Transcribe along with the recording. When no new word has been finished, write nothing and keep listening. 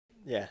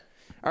Yeah.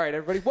 All right,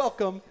 everybody,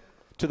 welcome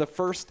to the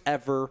first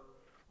ever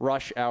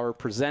Rush Hour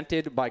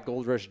presented by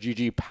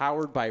GoldRushGG,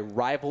 powered by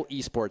Rival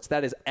Esports.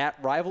 That is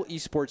at Rival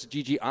Esports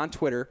GG on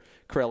Twitter.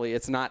 Corelli,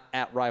 it's not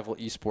at Rival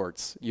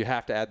Esports. You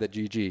have to add the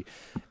GG.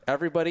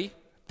 Everybody,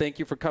 thank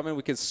you for coming.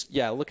 We can,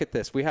 look at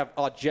this. We have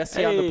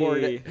Jesse on the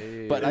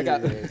board, but I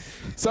got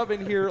sub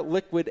in here,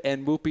 Liquid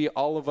and Moopy.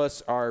 All of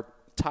us are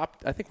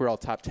top. I think we're all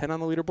top 10 on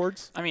the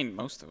leaderboards. I mean,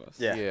 most of us.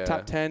 Yeah.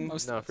 Top 10.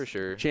 No, for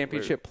sure.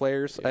 Championship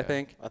players, I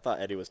think. I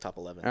thought Eddie was top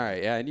 11. All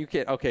right, yeah, and you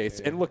can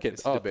and look at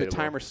the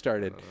timer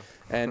started,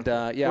 and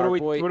What are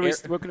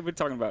we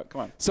talking about?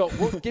 Come on. So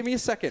give me a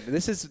second.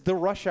 This is the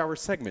Rush Hour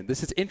segment.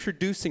 This is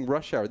introducing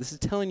Rush Hour. This is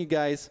telling you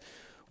guys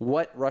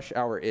what Rush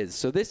Hour is.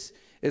 So this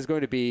is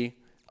going to be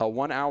a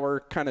 1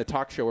 hour kind of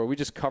talk show where we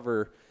just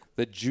cover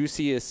the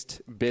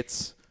juiciest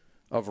bits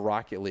of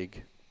Rocket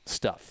League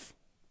stuff.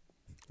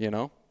 You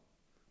know?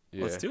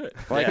 Yeah. Let's do it.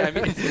 Like, I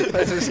mean,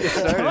 Let's just get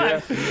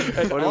started.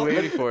 Yeah. What are we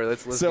waiting for?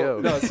 Let's go.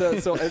 No,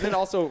 so and then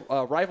also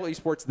Rival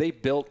Esports, they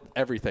built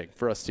everything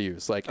for us to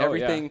use. Like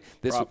everything,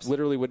 this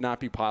literally would not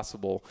be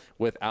possible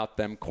without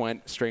them.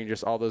 Quent,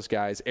 Strangest, all those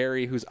guys.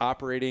 Ari, who's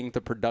operating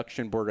the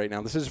production board right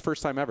now. This is his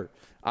first time ever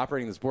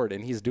operating this board,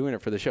 and he's doing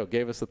it for the show.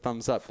 Gave us a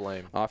thumbs up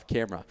off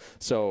camera.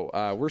 So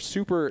we're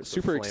super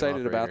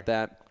excited about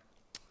that.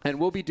 And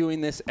we'll be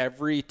doing this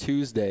every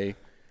Tuesday.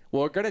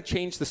 Well, we're going to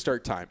change the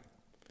start time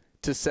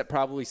to set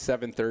probably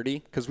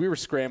 7:30 because we were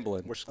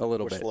scrambling a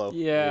little bit. Slow.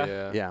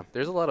 Yeah.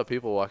 There's a lot of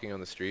people walking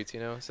on the streets, you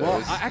know. So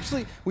well,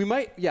 actually, we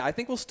might. Yeah, I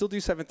think we'll still do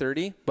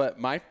 7:30. But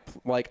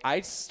I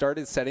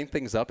started setting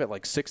things up at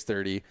like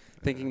 6:30,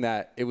 thinking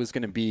that it was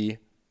going to be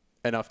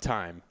enough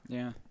time.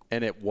 Yeah.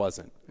 And it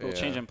wasn't. We'll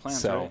change in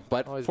plans. So, right?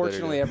 but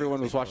fortunately,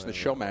 everyone was watching the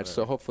show match,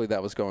 so hopefully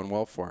that was going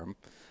well for him.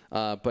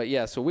 But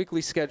yeah, so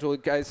weekly schedule,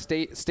 guys.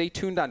 Stay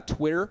tuned on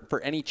Twitter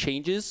for any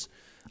changes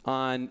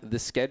on the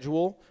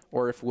schedule,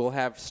 or if we'll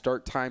have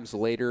start times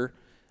later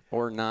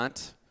or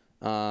not.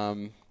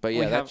 But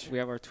yeah, we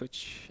have our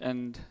Twitch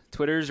and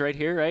Twitters right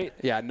here, right?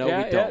 Yeah, no, we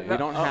don't. Yeah, we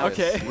don't have.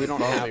 Okay. We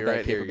don't have that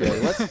right here,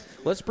 capability.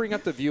 Let's bring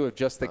up the view of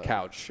just the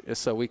couch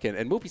so we can.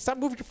 And Moopy, stop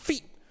moving your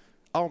feet.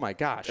 Oh my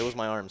gosh. It was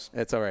my arms.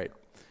 It's all right.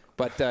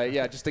 But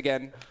yeah, just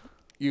again,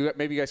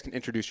 maybe you guys can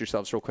introduce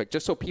yourselves real quick,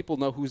 just so people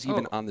know who's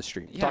even on the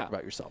stream. Yeah. Talk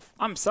about yourself.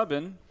 I'm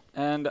Subin,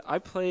 and I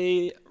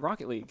play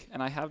Rocket League,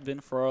 and I have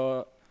been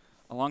for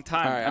a long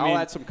time. All right, I'll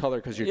add some color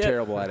because you're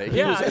terrible at it.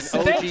 He was an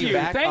OG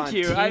thank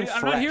you. I'm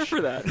not here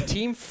for that.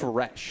 Team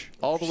Fresh,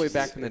 all the way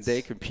back in the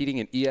day, competing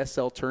in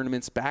ESL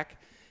tournaments back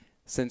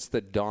since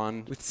the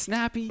dawn. With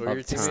Snappy,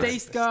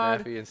 Stace God.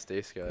 Snappy and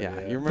Stace God. Yeah,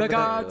 you remember the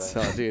gods.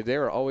 Oh, dude, they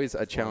were always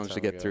a challenge to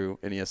get through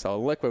in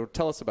ESL. Liquid,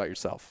 tell us about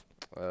yourself.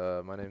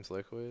 My name's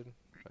Liquid.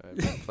 I've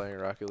been playing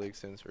Rocket League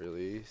since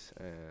release,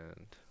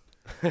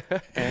 and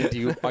and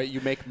you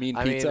make mean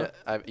pizza?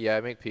 I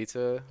make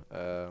pizza.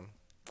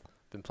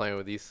 Been playing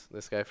with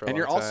this guy for a long time. And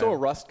you're also a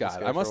Rust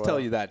god. I must tell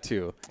you that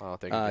too. Oh,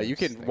 thank you. You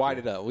can wide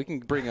it up. We can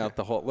bring out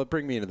the whole.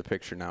 Bring me into the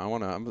picture now.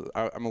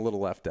 I'm a little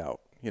left out.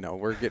 You know,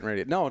 we're getting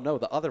ready. No,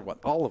 the other one.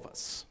 All of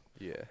us.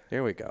 Yeah.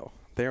 There we go.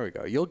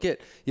 He'll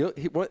get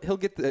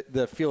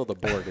the feel of the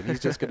board, and he's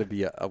just going to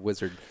be a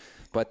wizard.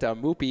 But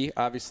Moopy,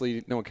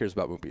 obviously, no one cares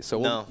about Moopy. So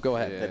we'll go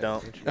ahead. They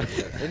don't.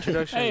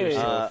 Introduction.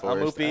 I'm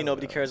Moopy.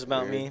 Nobody cares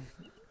about me.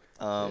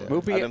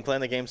 Moopy, I've been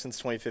playing the game since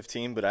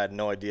 2015, but I had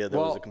no idea there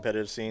was a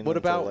competitive scene. What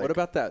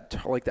about that?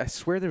 Like, I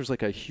swear there was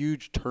like a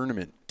huge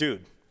tournament,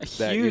 dude. A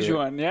huge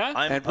one, yeah.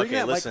 And bring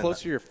that mic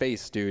closer to your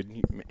face, dude.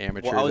 You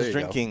amateur. Well, I was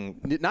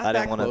drinking. Not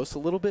that close. A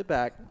little bit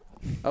back.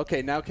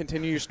 Okay, now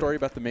continue your story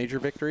about the major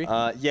victory.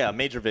 Yeah,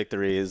 major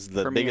victory is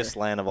the biggest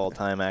LAN of all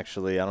time.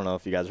 Actually, I don't know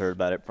if you guys heard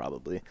about it.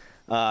 Probably.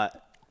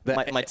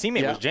 My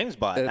teammate was James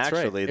Bot,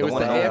 actually. Right. It was the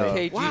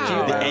AFKGG.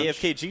 Wow. The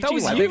AFKGG. That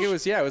was I think it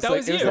was, it was the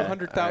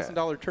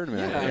 $100,000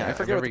 tournament. Yeah. I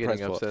forget what the price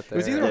was. It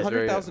was either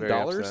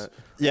 $100,000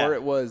 or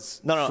it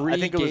was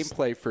free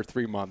gameplay for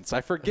 3 months.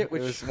 I forget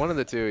which. It was one of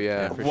the two,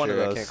 for one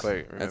sure. of those. I can't quite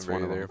remember That's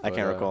one either. I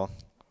can't recall.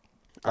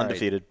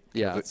 Undefeated.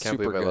 Yeah, I can't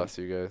believe I lost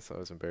to you guys. That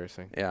was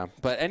embarrassing. Yeah,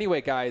 but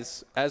anyway,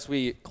 guys, as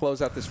we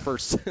close out this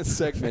first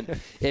segment,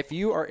 if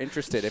you are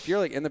interested, if you're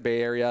like in the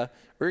Bay Area,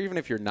 or even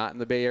if you're not in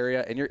the Bay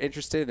Area and you're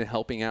interested in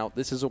helping out,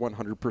 this is a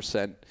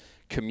 100%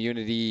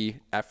 community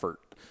effort.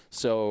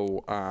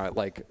 So,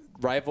 like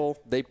Rival,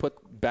 they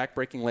put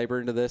backbreaking labor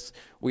into this.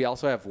 We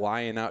also have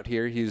Lion out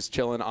here. He's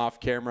chilling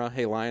off camera.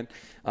 Hey, Lion,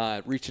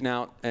 reaching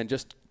out and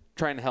just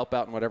trying to help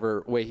out in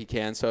whatever way he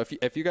can. So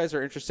if you guys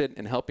are interested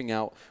in helping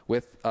out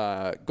with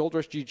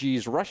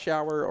GoldRushGG's Rush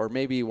Hour or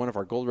maybe one of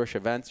our Gold Rush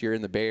events, you're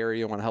in the Bay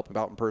Area, want to help him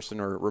out in person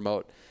or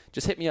remote,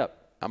 just hit me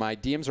up. My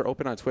DMs are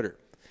open on Twitter.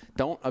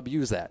 Don't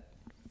abuse that.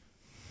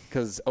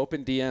 Because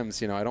open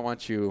DMs, I don't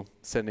want you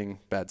sending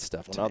bad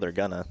stuff to me. No, they're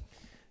gonna.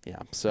 Yeah,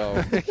 so,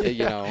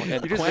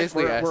 and Quint,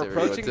 we're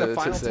approaching the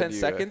final 10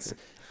 seconds.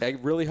 I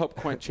really hope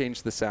Quint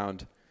changed the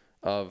sound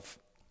of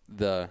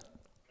the...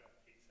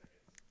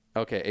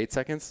 Okay, 8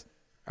 seconds?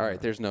 All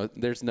right, there's no,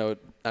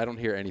 I don't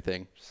hear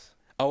anything.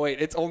 Oh, wait,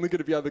 it's only going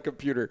to be on the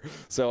computer.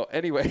 So,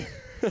 anyway.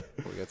 We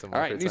got some all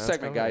right, new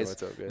segment, guys.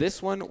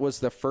 This one was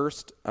the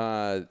first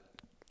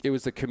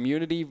a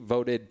community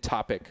voted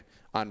topic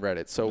on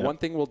Reddit. So one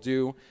thing we'll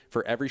do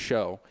for every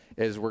show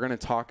is we're going to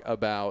talk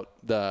about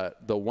the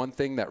one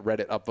thing that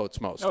Reddit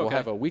upvotes most. Okay. We'll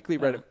have a weekly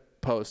Reddit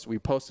post. We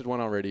posted one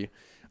already,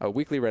 a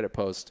weekly Reddit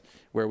post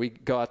where we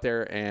go out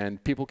there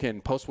and people can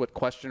post what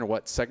question or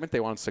what segment they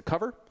want us to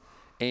cover,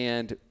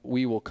 and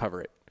we will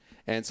cover it.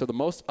 And so the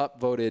most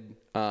upvoted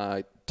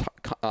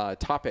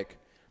topic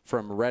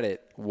from Reddit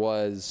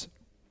was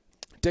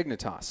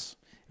Dignitas.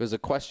 It was a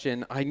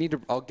question.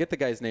 I'll get the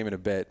guy's name in a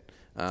bit.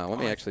 Let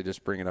me actually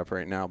just bring it up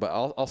right now, but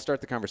I'll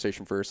start the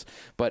conversation first.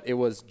 But it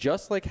was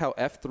just like how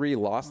F3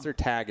 lost their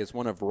tag as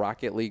one of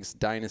Rocket League's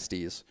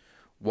dynasties.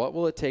 What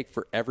will it take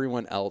for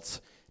everyone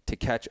else to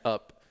catch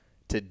up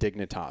to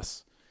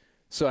Dignitas?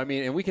 So, I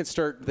mean, and we can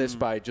start this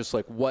by just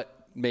like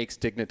what makes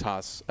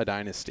Dignitas a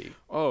dynasty.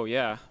 Oh,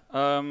 yeah.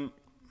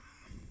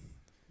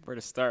 Where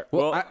to start?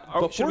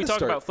 Should we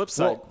talk about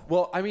Flipside?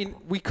 Well, I mean,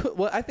 we could.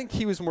 Well, I think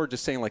he was more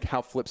just saying like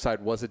how Flipside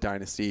was a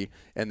dynasty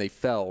and they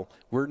fell.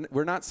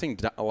 We're not seeing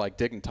like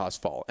Dignitas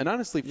fall. And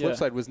honestly,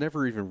 Flipside was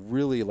never even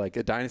really like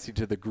a dynasty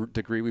to the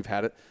degree we've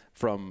had it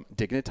from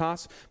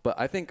Dignitas. But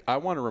I think I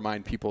want to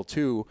remind people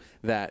too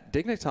that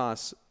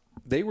Dignitas,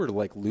 they were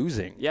like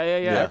losing.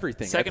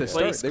 Everything. Second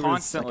place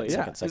constantly.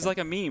 Second. It's like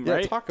a meme,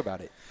 right? Yeah, talk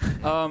about it.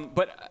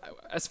 But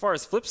as far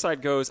as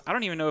Flipside goes, I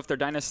don't even know if their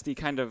dynasty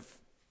kind of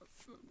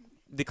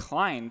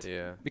declined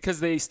because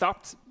they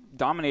stopped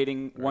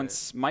dominating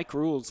once Mike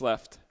Rules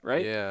left,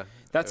 right? Yeah.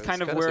 That's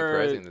kind of where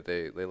surprising that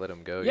they let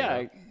him go. Yeah,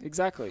 you know?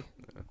 exactly.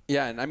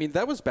 Yeah, and I mean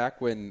that was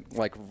back when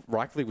like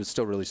Rocket League was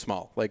still really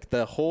small. Like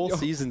the whole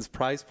season's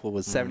prize pool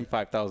was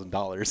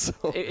 $75,000. So.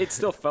 It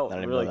still felt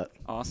really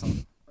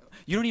awesome.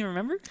 You don't even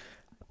remember?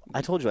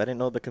 I told you I didn't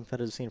know the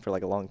competitive scene for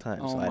like a long time.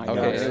 Oh so my Okay,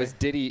 God. it was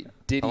Diddy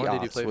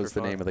Ops was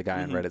the name of the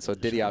guy on Reddit. So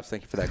Diddy Ops,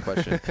 thank you for that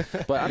question.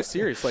 But I'm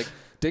serious. Like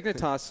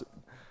Dignitas,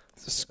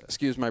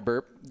 excuse my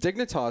burp.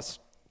 Dignitas,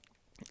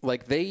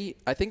 like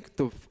I think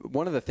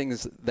one of the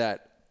things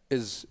that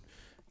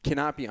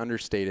cannot be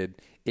understated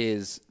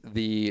is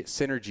the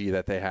synergy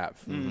that they have.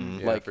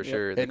 Yeah, like for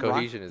sure. The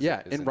cohesion is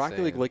in Rocket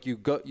League, like you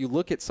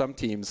look at some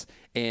teams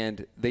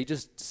and they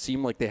just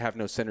seem like they have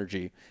no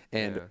synergy.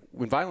 And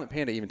when Violent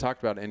Panda even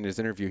talked about it in his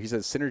interview, he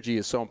says synergy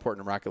is so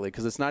important in Rocket League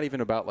because it's not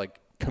even about like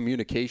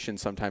communication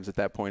sometimes at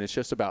that point. It's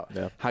just about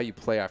how you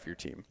play off your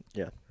team.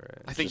 Yeah.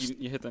 Right. I think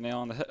you hit the nail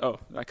on the head. Oh,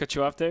 I cut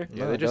you off there?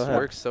 Yeah, they just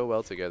work so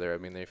well together. I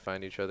mean, they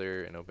find each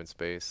other in open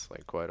space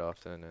like quite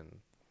often, and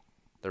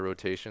the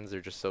rotations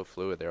are just so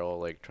fluid. They're all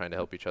like trying to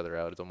help each other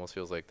out. It almost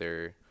feels like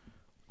they're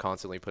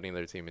constantly putting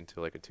their team into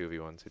like a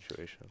 2v1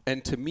 situation.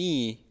 And to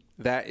me,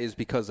 that is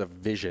because of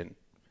vision.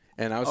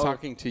 And I was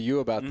talking to you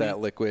about that,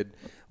 Liquid.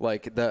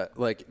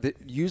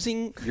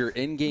 Using your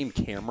in-game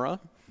camera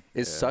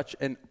is such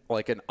an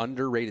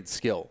underrated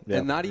skill.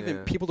 And not even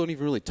people don't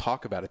even really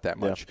talk about it that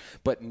much.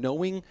 But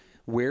knowing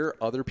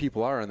where other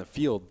people are on the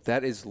field,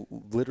 that is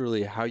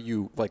literally how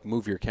you like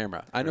move your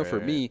camera. I know for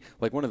me,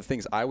 like one of the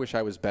things I wish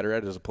I was better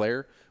at as a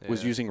player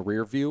was using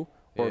rear view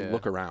or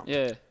look around.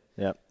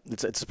 Yeah.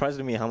 It's surprising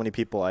to me how many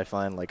people I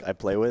find like I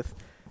play with,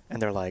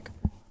 and they're like,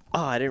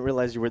 "Oh, I didn't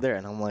realize you were there,"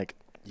 and I'm like,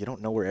 "You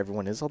don't know where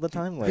everyone is all the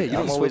time." Like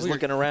I'm always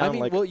looking around. I mean,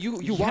 like, well,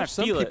 you watch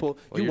some people.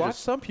 Well, you watch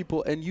some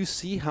people, and you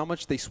see how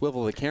much they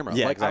swivel the camera.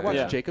 Yeah, like exactly.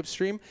 I watch Jacob's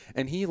stream,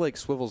 and he like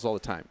swivels all the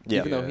time,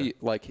 even though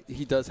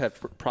he does have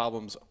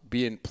problems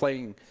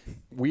playing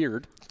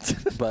weird.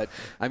 But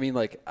I mean,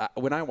 like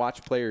when I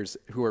watch players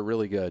who are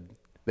really good,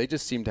 they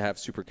just seem to have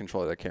super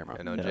control of their camera.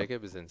 I know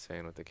Jacob is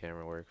insane with the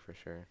camera work for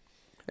sure.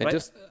 And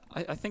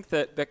I think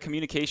that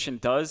communication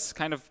does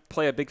kind of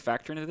play a big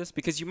factor into this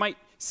because you might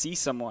see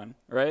someone,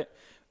 right,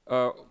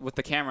 with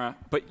the camera,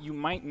 but you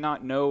might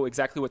not know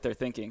exactly what they're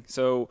thinking.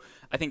 So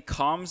I think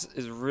comms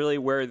is really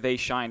where they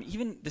shine,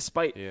 even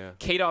despite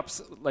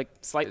KDOP's like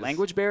slight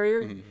language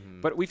barrier.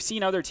 But we've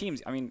seen other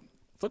teams. I mean,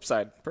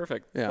 Flipside,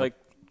 perfect. Yeah. Like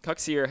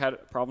Cuxier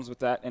had problems with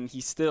that, and he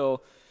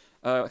still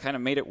kind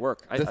of made it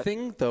work. The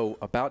thing, though,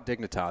 about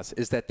Dignitas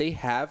is that they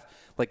have,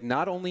 like,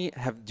 not only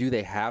do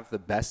they have the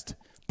best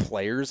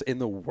players in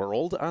the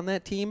world on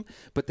that team,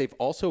 but they've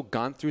also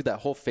gone through that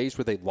whole phase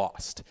where they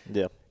lost.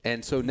 Yeah.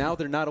 And so now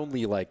they're not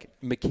only like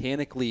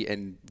mechanically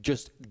and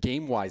just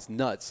game-wise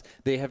nuts,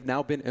 they have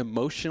now been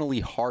emotionally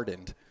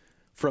hardened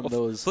from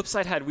those.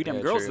 Flipside had We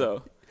Dem Girls,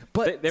 though.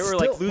 But they were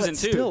like losing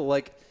too. Still,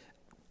 like,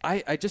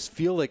 I just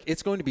feel like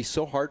it's going to be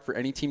so hard for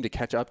any team to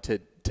catch up to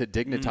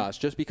Dignitas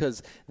just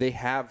because they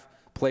have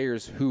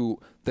players who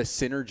the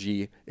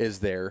synergy is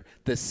there,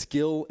 the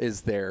skill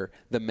is there,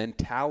 the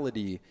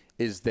mentality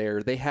is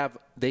there.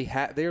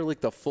 They're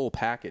like the full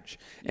package.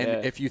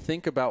 And if you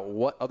think about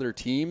what other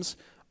teams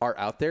are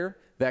out there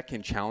that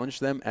can challenge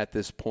them at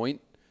this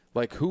point,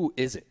 like who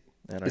is it?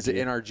 NRG. Is it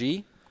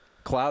NRG?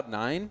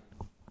 Cloud9?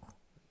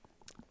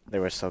 They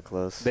were so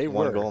close. They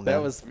one were. goal, man.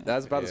 That was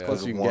about as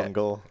close as you can one get.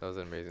 goal. That was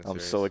an amazing I'm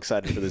series. so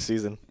excited for the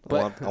season. I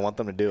want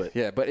them to do it.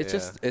 Yeah, but it's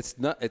just it's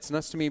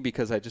nuts to me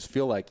because I just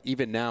feel like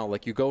even now,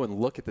 like you go and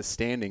look at the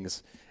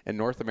standings in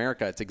North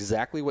America, it's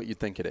exactly what you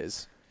think it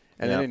is,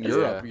 and then in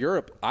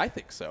Europe, I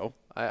think so.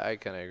 I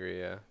kind of agree.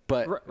 Yeah.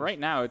 But right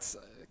now, it's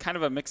kind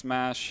of a mixed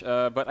mash,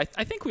 but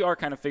I think we are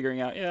kind of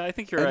figuring out. Yeah, I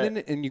think you're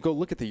right. And you go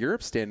look at the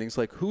Europe standings,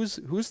 like who's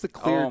the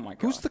clear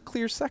who's the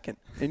clear second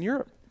in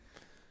Europe?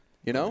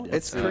 You know,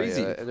 it's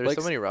crazy. And there's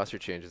so many roster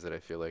changes that I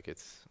feel like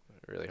it's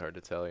really hard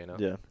to tell. You know.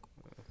 Yeah.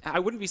 I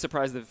wouldn't be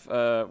surprised if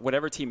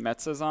whatever team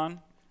Metza's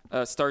on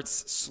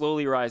starts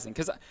slowly rising,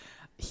 because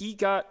he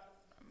got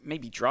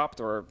maybe dropped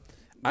or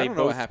I don't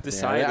know what happened.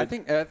 Decided.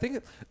 I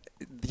think.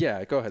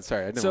 Yeah, go ahead.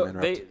 Sorry, I didn't want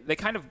to interrupt. They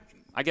kind of,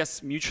 I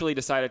guess, mutually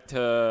decided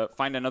to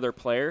find another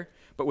player.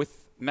 But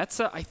with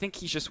Metza, I think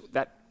he's just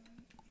that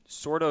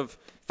sort of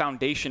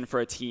foundation for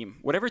a team.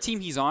 Whatever team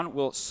he's on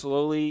will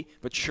slowly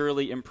but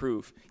surely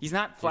improve. He's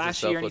not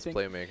flashy or anything. He's a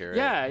selfless playmaker,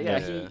 right? Yeah.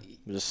 He's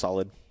just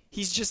solid.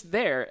 He's just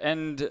there.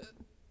 And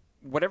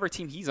whatever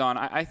team he's on,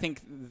 I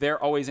think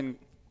they're always in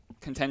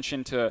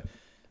contention to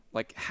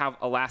like have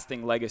a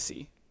lasting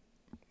legacy.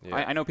 Yeah.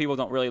 I know people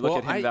don't really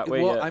look at him that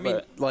way yet. I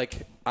mean,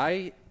 like,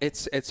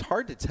 it's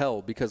hard to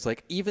tell because,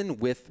 like, even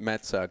with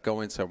Metza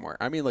going somewhere,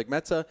 I mean, like,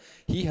 Metza,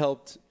 he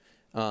helped,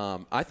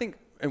 I think,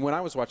 and when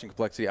I was watching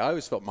Complexity, I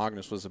always felt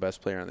Magnus was the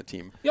best player on the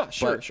team. Yeah,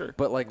 sure.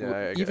 But, like,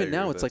 even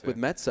now, it's like with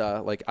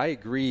Metza, like, I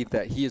agree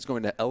that he is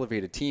going to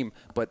elevate a team,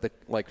 but,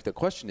 the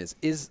question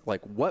is,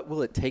 like, what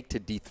will it take to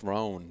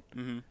dethrone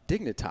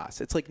Dignitas?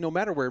 It's like, no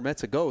matter where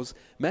Metza goes,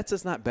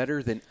 Metza's not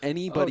better than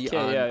anybody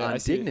on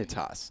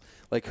Dignitas.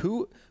 Like,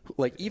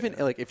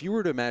 if you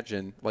were to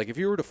imagine, like, if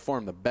you were to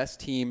form the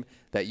best team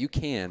that you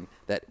can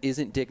that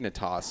isn't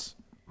Dignitas,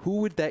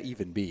 who would that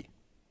even be?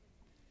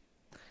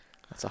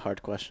 That's a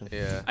hard question.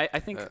 Yeah. I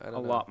think a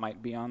lot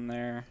might be on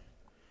there.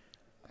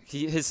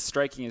 His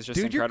striking is just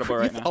incredible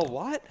right now. A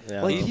lot?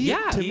 Yeah. Like,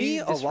 to me,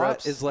 a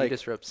lot is like... He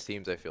disrupts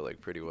teams, I feel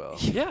like, pretty well.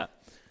 Yeah.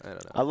 I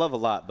don't know. I love a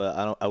lot,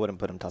 but I wouldn't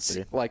put him top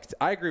 3. Like,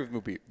 I agree with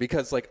Moopy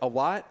because, like, a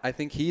lot, I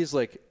think he's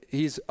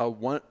a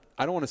one...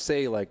 I don't want to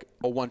say like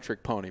a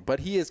one-trick pony, but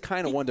he is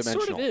kind of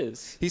one-dimensional. Sort of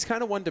is. He's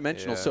kind of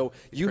one-dimensional, so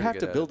you have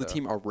to build a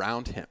team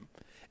around him.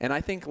 And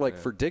I think like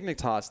for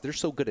Dignitas, they're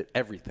so good at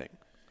everything.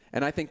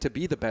 And I think to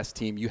be the best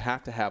team, you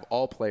have to have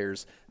all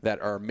players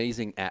that are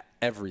amazing at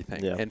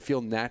everything and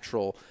feel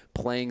natural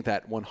playing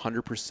that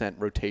 100%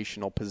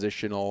 rotational,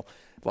 positional,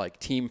 like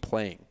team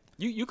playing.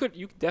 You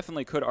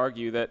definitely could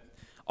argue that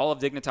all of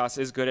Dignitas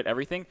is good at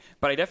everything,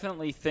 but I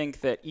definitely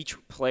think that each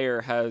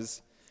player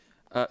has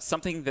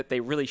something that they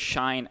really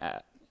shine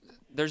at.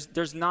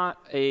 There's not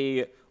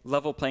a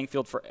level playing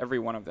field for every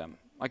one of them.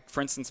 Like,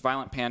 for instance,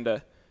 Violent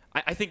Panda,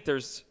 I think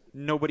there's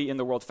nobody in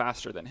the world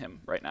faster than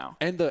him right now.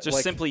 And his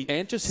speed.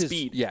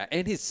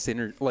 And his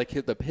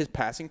his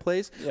passing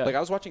plays. Yeah. Like, I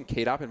was watching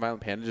K-Dop and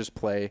Violent Panda just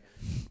play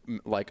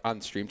like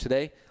on stream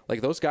today.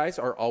 Like, those guys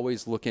are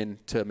always looking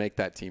to make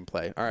that team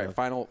play. All right,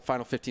 final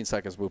 15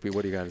 seconds, Whoopi.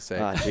 What do you got to say?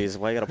 Ah, jeez,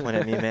 why you got to point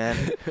at me, man?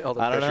 All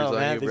the I don't know, pressure's on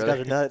man. you, These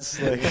brother. guys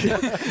are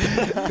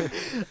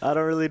nuts. Like, I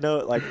don't really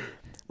know.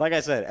 Like I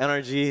said,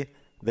 NRG,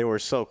 they were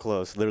so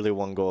close. Literally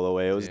one goal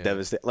away. It was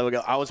devastating. Like,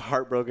 I was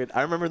heartbroken.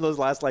 I remember those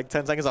last, 10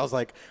 seconds. I was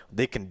like,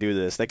 they can do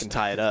this. They can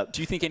tie it up.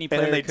 Do you think any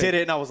player And then they did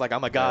it, and I was like, oh,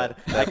 my God.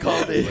 I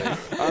called it.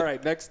 All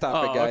right, next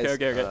topic, guys.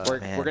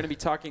 Okay. We're going to be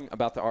talking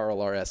about the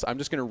RLRS. I'm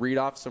just going to read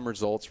off some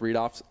results, read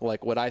off,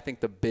 like, what I think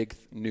the big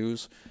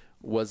news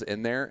was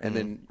in there, and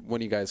then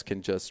one of you guys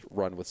can just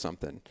run with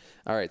something.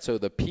 All right, so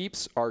the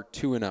Peeps are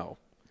 2-0.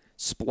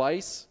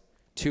 Splice,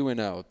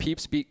 2-0.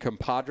 Peeps beat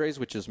Compadres,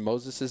 which is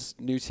Moses'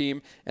 new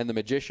team, and the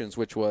Magicians,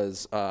 which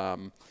was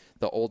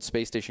the old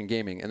Space Station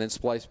Gaming. And then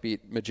Splice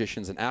beat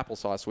Magicians and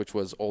Applesauce, which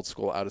was old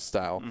school, out of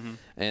style.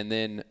 And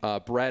then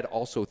Bread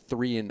also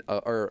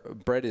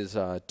Bread is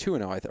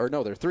 2-0. Or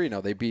no, they're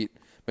 3-0. They beat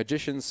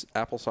Magicians,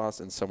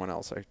 Applesauce, and someone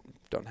else. I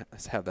don't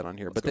have that on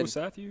here. Let's go,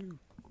 Sathu.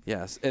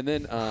 Yes, and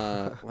then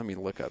let me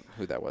look up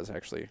who that was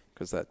actually,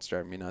 because that's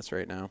driving me nuts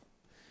right now.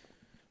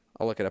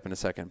 I'll look it up in a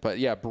second. But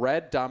yeah,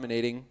 Bread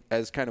dominating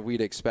as kind of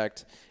we'd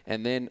expect,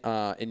 and then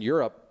in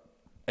Europe,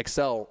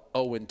 Excel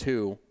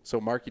 0-2.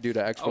 So Marky Duda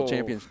Expo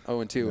Champions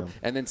 0-2,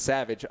 and then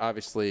Savage,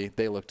 obviously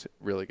they looked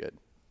really good.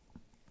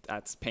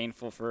 That's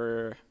painful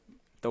for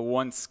the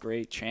once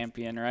great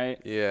champion, right?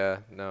 Yeah,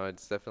 no,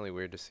 it's definitely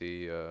weird to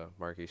see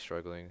Marky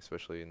struggling,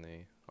 especially in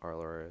the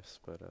RLRS,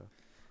 but.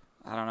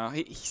 I don't know.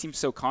 He seems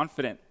so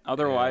confident.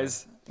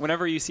 Otherwise,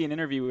 whenever you see an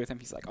interview with him,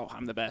 he's like, "Oh,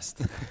 I'm the best.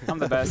 I'm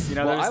the best." You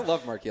know. Well, I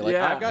love Marky. Like,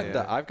 I've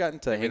gotten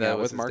to hang out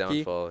with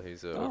Marky. Downfall.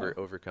 He's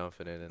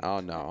overconfident. And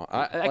oh no,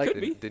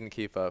 didn't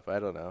keep up. I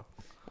don't know.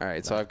 All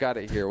right, so I've got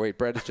it here. Wait,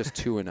 Brett is just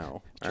 2-0.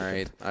 All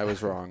right, I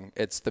was wrong.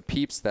 It's the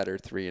Peeps that are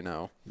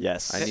 3-0.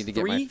 Yes. I need to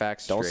get my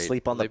facts straight. Don't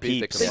sleep on the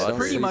Peeps. They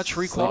pretty much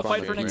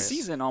requalified for next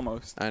season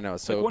almost. I know.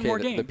 So like one more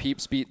game. The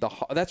Peeps beat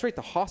that's right,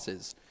 the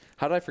Hosses.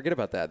 How did I forget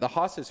about that? The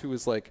Hosses, who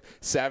was like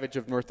Savage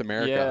of North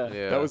America.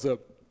 Yeah. That was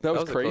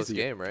crazy. A close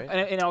game, right?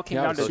 And it all came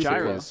down to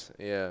Gyro.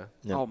 Yeah.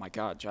 Oh my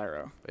God,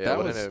 Gyro. Yeah, that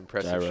what was an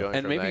impressive Gyro. showing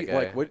and from maybe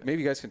that guy.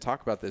 maybe you guys can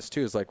talk about this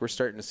too. Is like we're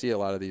starting to see a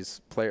lot of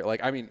these players. Like,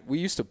 I mean, we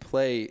used to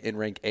play in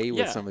rank A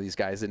with some of these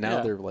guys, and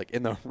now they're like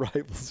in the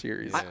rival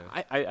series.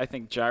 I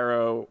think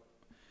Gyro.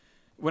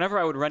 Whenever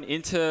I would run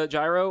into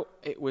Gyro,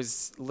 it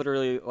was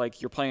literally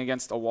like you're playing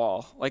against a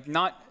wall. Like,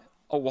 not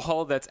a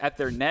wall that's at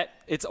their net.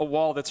 It's a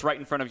wall that's right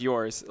in front of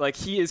yours. Like,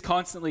 he is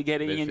constantly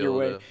getting in your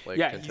way. Like,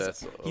 yeah,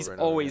 he's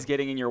always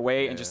getting in your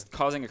way and just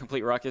causing a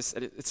complete ruckus.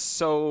 It's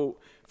so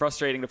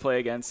frustrating to play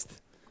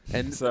against.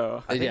 And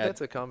so I think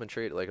that's a common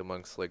trait, like,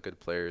 amongst like good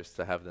players,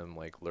 to have them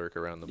like lurk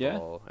around the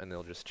ball, and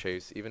they'll just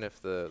chase. Even if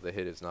the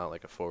hit is not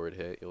like a forward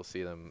hit, you'll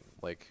see them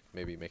like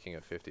maybe making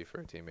a 50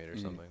 for a teammate or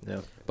something.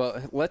 Yeah.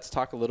 But let's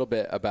talk a little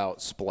bit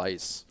about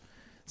Splice.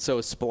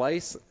 So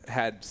Splice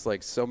had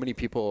like so many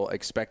people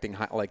expecting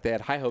like they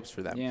had high hopes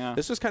for them. Yeah.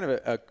 This was kind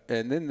of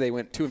and then they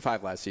went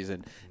 2-5 last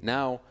season.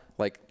 Now,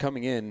 like,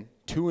 coming in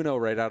 2-0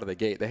 right out of the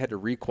gate, they had to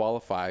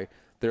requalify.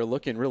 They're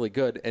looking really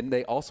good, and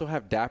they also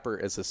have Dapper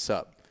as a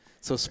sub.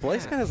 So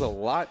Splice kind of has a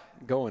lot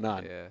going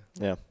on.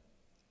 Yeah.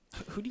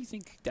 who do you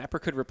think Dapper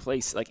could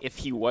replace, like, if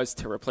he was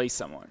to replace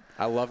someone?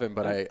 I love him,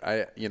 but I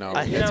I gotta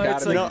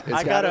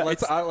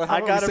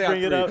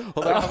bring it up.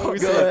 Hold on.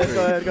 Go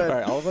ahead. All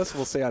right, all of us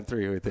will say on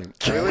 3 who we think.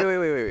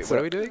 Wait. What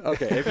are we doing?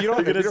 Okay, if you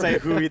don't, You're gonna say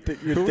who you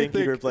think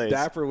you'd replace.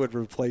 Dapper would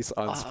replace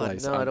on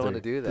Splice. No, I don't want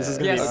to do that. This is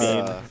gonna be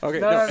mean. Okay,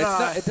 No. it's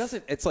not. It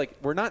doesn't. It's like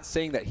we're not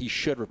saying that he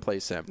should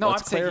replace him. No,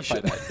 Let's I'm saying he clarify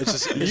should. that.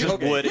 It's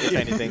just would, if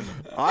anything.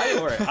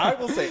 I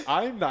will say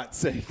I'm not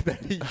saying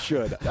that he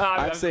should.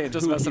 I'm saying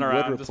just who messing he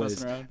around, would just replace.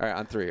 messing around. All right,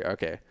 on 3.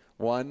 Okay,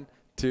 1,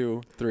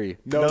 2, 3.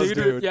 Nose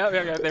dude. Yeah,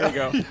 there we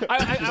go.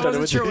 I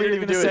wasn't sure what you were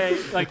going to say,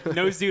 like,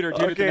 nose dude or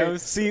dude with the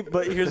nose. See,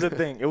 but here's the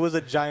thing. It was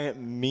a giant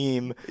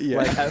meme.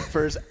 Like, at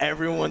first,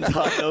 everyone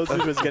thought nose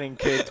dude was getting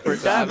kicked for I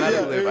Dapper.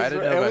 didn't know about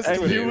this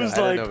And he meme. was I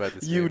didn't know like, about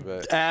this you meme,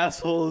 but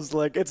assholes.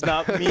 Like, it's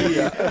not me.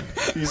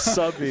 He's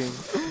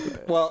subbing.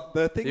 Well,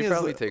 the thing he is,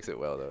 probably takes it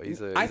well, though.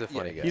 He's a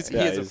funny guy. He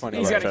is a funny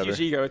He's guy. got a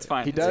huge ego. It's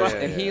fine. He does, Yeah,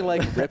 and he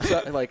like rips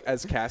us, like,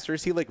 as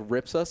casters, he like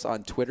rips us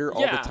on Twitter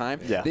all the time.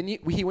 Yeah. Then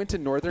he went to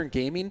Northern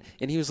Gaming,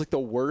 and he was like the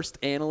worst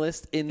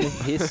analyst in the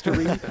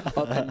history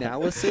of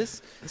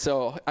analysis.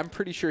 So I'm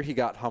pretty sure he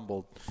got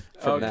humbled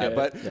from that.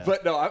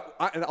 But no,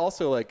 and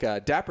also, like,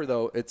 Dapper,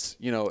 though, it's,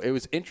 it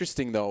was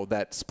interesting though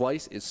that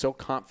Splice is so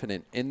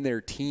confident in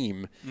their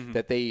team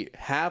that they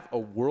have a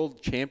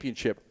world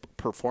championship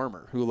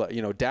performer who,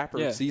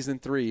 Dapper season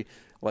 3.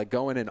 Like,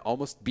 going and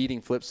almost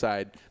beating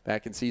Flipside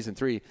back in season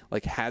 3,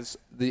 like, has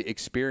the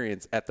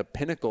experience at the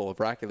pinnacle of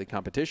Rocket League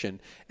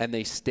competition, and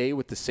they stay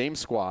with the same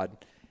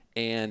squad,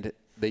 and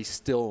they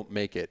still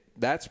make it.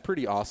 That's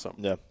pretty awesome.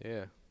 Yeah.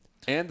 Yeah.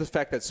 And the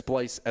fact that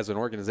Splice as an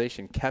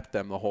organization kept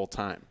them the whole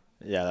time.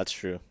 Yeah, that's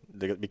true.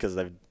 Because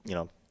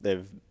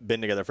they've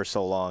been together for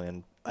so long,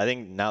 and I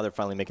think now they're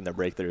finally making their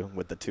breakthrough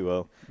with the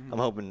 2-0. I'm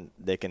hoping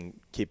they can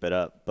keep it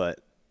up, but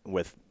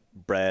with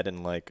Bread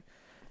and, like,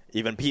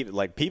 even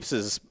Peeps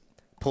is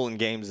pulling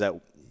games that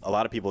a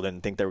lot of people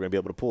didn't think they were going to be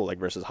able to pull, like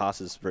versus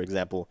Haas's, for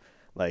example,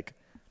 like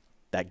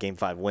that Game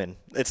 5 win.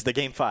 It's the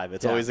Game 5.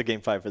 It's always the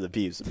Game 5 for the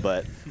Peeps.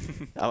 But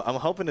I'm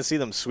hoping to see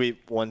them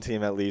sweep one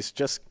team at least,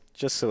 just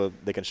so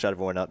they can shut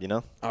everyone up,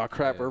 Oh,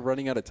 crap. We're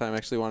running out of time. I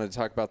actually wanted to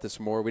talk about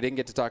this more. We didn't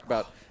get to talk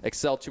about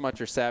Excel too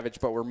much or Savage,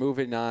 but we're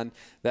moving on.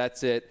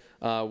 That's it.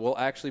 We'll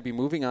actually be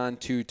moving on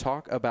to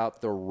talk about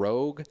the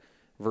Rogue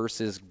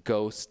versus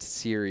Ghost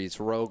series.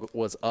 Rogue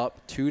was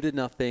up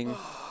 2-0,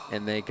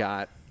 and they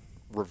got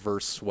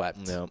reverse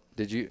swept. No.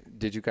 Did you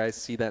guys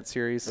see that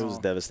series? It was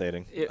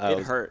devastating. It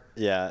hurt.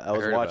 Yeah, I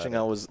was heard watching.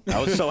 about I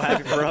was so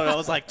happy for Rogue. I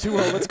was like,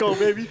 2-0, let's go,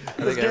 baby. I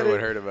think everyone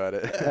heard about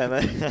it. And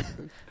then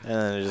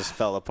it just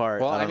fell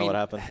apart. Well, I don't know what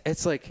happened.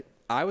 It's like,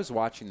 I was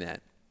watching that,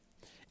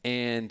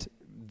 and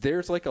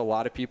there's like a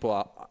lot of people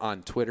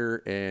on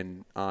Twitter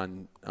and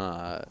on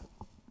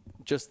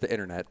just the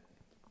internet,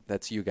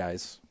 that's you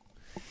guys,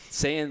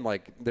 saying,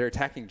 like, they're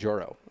attacking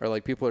Joro, or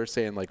like people are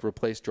saying, like,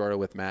 replace Joro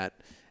with Matt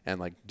and,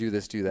 like, do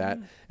this, do that.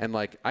 And,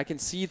 like, I can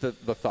see the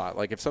thought,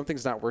 like, if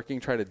something's not working,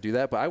 try to do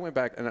that. But I went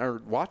back and I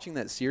was watching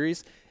that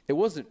series. It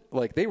wasn't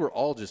like they were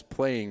all just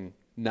playing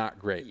not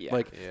great. Yeah.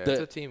 Like,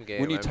 It's a team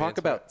game. When you I mean, talk it's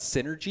about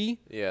synergy,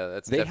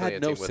 that's they definitely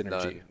had a no team with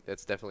synergy. none.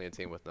 It's definitely a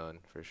team with none,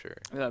 for sure.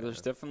 Yeah,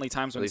 there's definitely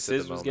times when least at the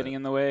Sizz was moment. getting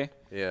in the way.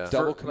 Yeah.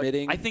 double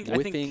committing,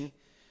 whiffing.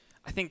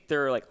 I think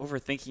they're, like,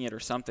 overthinking it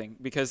or something,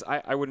 because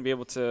I wouldn't be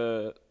able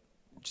to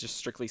just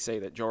strictly say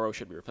that Joro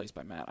should be replaced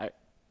by Matt.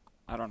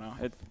 I don't know.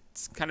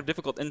 It's kind of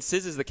difficult. And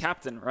Sizz is the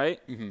captain, right?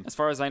 As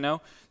far as I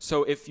know.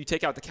 So if you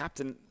take out the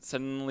captain,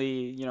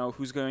 suddenly,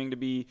 who's going to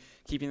be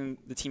keeping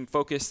the team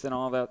focused and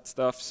all that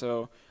stuff.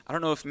 So I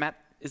don't know if Matt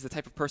is the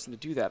type of person to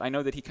do that. I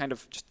know that he kind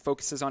of just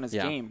focuses on his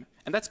game.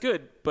 And that's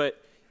good,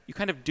 but you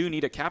kind of do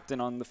need a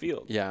captain on the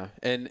field. Yeah,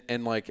 and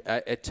like,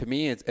 to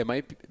me, it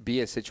might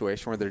be a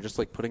situation where they're just,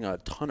 like, putting a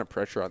ton of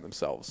pressure on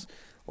themselves.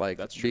 Like,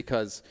 that's true.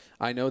 Because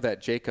I know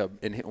that Jacob,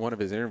 in one of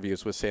his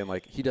interviews, was saying,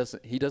 like, he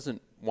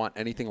doesn't want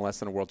anything less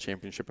than a world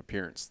championship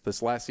appearance.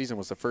 This last season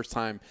was the first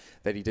time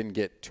that he didn't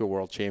get to a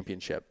world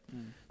championship.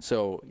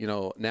 So,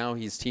 now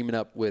he's teaming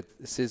up with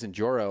Sizz and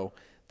Joro.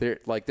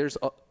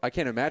 I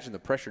can't imagine the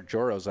pressure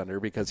Joro's under,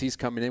 because he's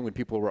coming in when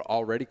people were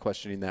already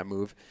questioning that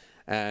move,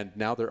 and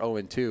now they're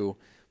 0-2.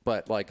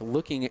 But, like,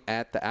 looking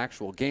at the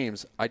actual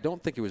games, I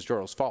don't think it was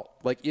Joro's fault.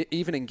 Like,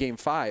 even in Game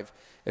 5,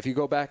 if you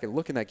go back and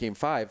look in that Game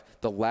 5,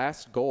 the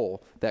last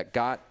goal that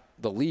got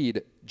the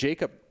lead,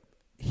 Jacob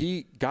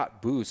he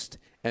got boost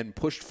and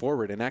pushed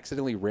forward and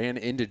accidentally ran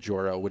into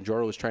Joro when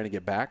Joro was trying to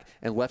get back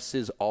and left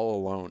Sizz all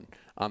alone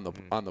on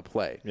the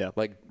play. Yeah.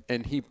 Like,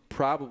 and he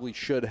probably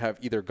should have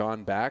either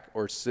gone back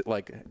or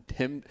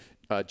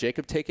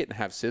Jacob take it and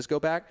have Sizz go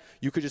back.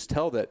 You could just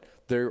tell that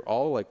they're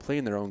all like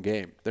playing their own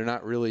game. They're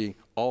not really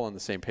all on the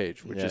same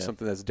page, which is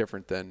something that's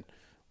different than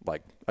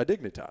like a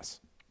Dignitas.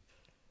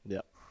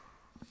 Yeah.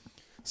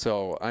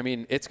 So, I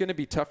mean, it's going to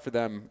be tough for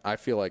them, I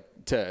feel like,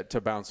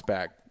 to bounce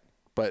back.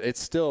 But it's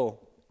still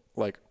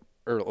like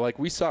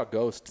we saw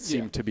Ghost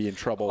seem to be in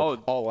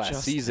trouble all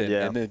last season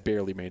and then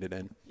barely made it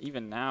in.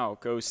 Even now,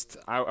 Ghost,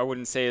 I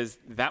wouldn't say is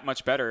that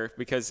much better,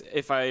 because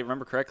if I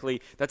remember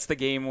correctly, that's the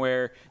game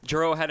where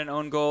Juro had an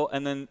own goal,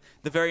 and then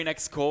the very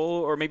next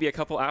goal, or maybe a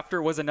couple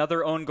after, was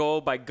another own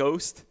goal by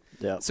Ghost.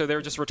 Yeah. So they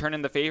were just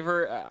returning the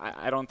favor.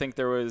 I don't think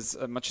there was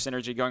much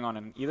synergy going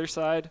on either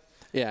side.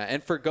 Yeah,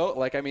 and for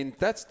like, I mean,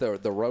 that's the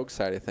rogue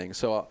side of things.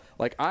 So,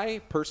 like,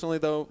 I personally,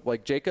 though,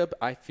 like, Jacob,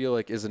 I feel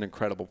like is an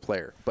incredible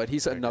player. But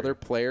he's another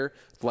player,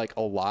 like,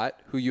 a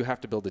lot, who you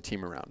have to build a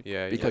team around.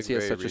 Yeah, because he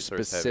has such a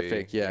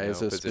specific, he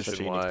has a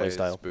specific play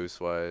style.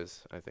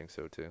 Boost-wise, I think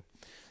so, too.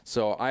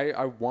 So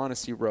I want to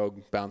see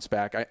Rogue bounce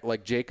back.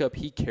 Like Jacob,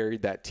 he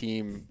carried that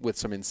team with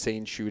some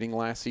insane shooting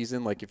last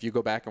season. Like, if you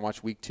go back and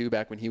watch week 2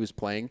 back when he was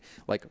playing,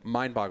 like,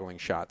 mind-boggling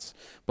shots.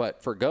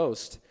 But for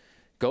Ghost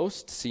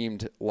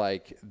seemed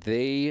like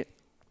their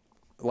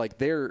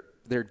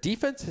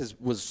defense has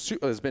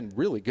been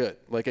really good,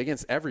 like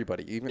against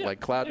everybody, even like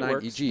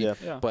Cloud9, EG.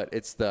 Yeah. But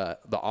it's the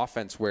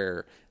offense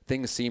where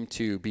things seem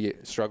to be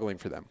struggling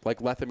for them. Like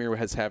Lethamyr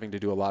has having to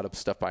do a lot of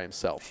stuff by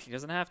himself. He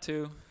doesn't have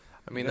to.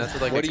 I mean, that's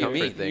like What a do you comfort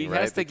mean? thing, He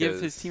right? has to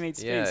give his teammates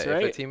space,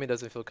 right? If a teammate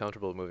doesn't feel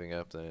comfortable moving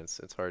up, then it's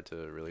hard to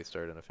really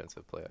start an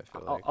offensive play, I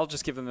feel like. I'll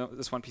just give them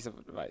this one piece of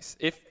advice.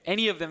 If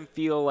any of them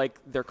feel like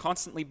they're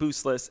constantly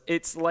boostless,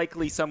 it's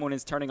likely someone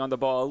is turning on the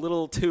ball a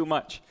little too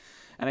much.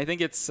 And I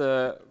think it's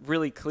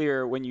really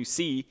clear when you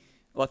see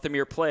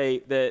Lethamyr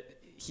play that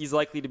he's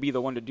likely to be the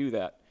one to do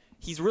that.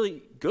 He's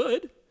really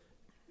good,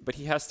 but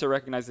he has to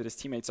recognize that his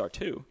teammates are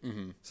too.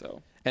 Mm-hmm.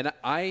 So. And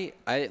I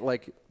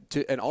like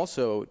and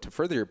also to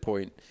further your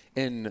point,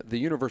 in the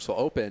Universal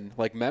Open,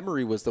 like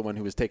Memory was the one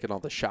who was taking all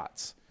the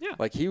shots. Yeah.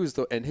 Like he was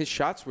and his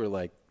shots were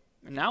like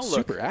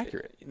super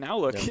accurate. Now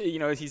look,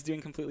 he's doing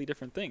completely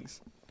different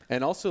things.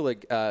 And also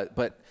like,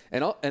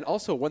 and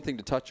also one thing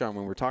to touch on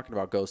when we're talking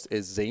about Ghost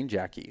is Zane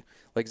Jackie.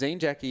 Like Zane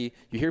Jackie,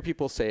 you hear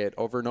people say it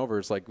over and over.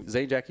 It's like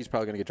Zane Jackie's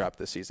probably going to get dropped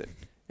this season,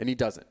 and he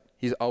doesn't.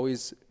 He's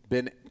always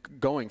been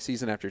going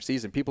season after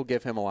season. People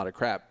give him a lot of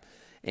crap,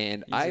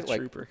 and He's a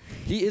trooper.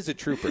 He is a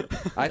trooper.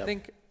 I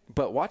think.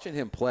 But watching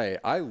him play,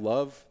 I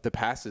love the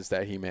passes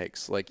that he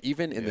makes. Like,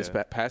 even in this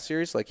pass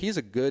series, like, he's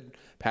a good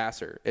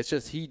passer. It's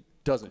just he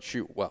doesn't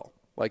shoot well.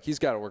 Like, he's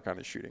got to work on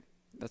his shooting.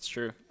 That's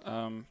true.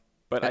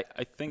 But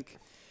I think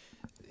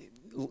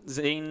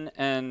Zane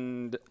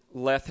and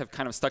Leth have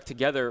kind of stuck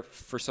together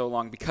for so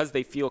long because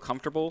they feel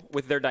comfortable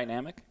with their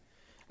dynamic.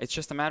 It's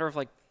just a matter of,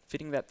 like,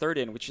 fitting that third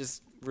in, which is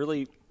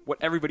really what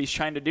everybody's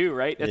trying to do,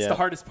 right? That's the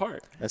hardest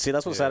part. And see,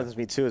 that's what saddens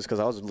me too, is because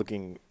I was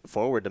looking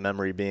forward to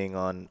Memory being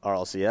on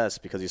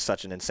RLCS because he's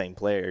such an insane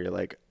player. You're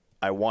like,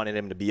 I wanted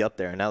him to be up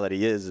there, and now that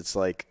he is, it's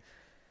like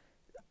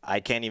I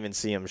can't even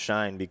see him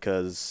shine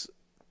because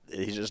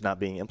he's just not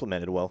being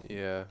implemented well.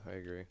 Yeah, I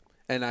agree.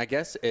 And I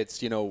guess it's,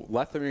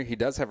 Lethamyr, he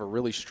does have a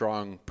really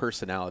strong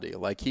personality.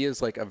 Like, he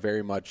is like a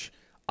very much,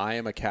 I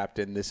am a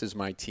captain, this is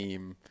my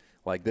team.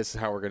 Like, this is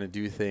how we're going to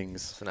do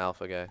things. He's an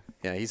alpha guy.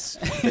 Yeah, he's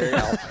very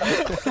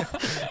alpha.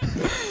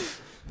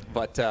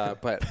 But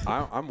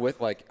I'm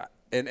with, like,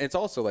 and it's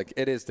also, like,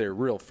 it is their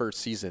real first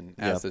season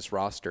as this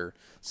roster.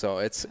 So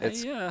it's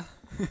yeah.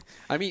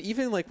 I mean,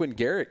 even, like, when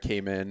Garrett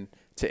came in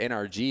to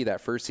NRG that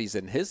first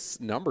season, his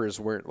numbers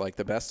weren't, like,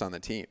 the best on the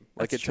team.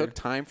 Like, That's it took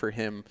time for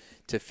him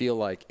to feel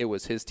like it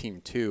was his team,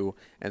 too,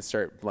 and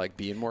start, like,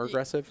 being more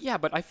aggressive. Yeah,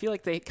 but I feel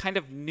like they kind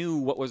of knew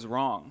what was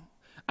wrong.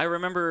 I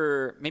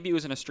remember maybe it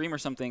was in a stream or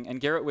something, and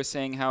Garrett was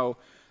saying how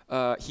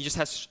he just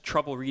has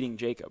trouble reading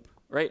Jacob,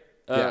 right?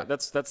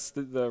 That's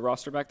the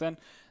roster back then.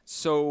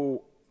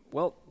 So,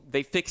 well,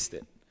 they fixed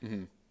it.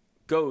 Mm-hmm.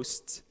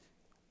 Ghosts,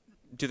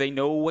 do they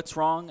know what's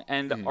wrong,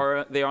 and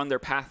are they on their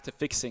path to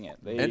fixing it?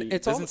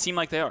 It doesn't seem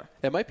like they are.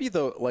 It might be,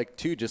 though, like,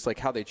 too, just like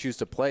how they choose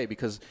to play,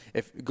 because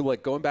if,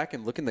 like, going back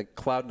and looking at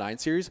the Cloud9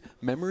 series,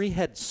 Memory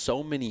had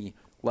so many,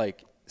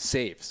 like,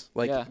 saves,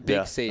 like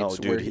big saves. Oh,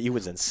 dude, he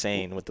was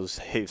insane with those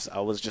saves. I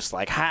was just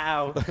like,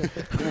 how?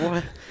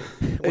 What?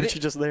 Weren't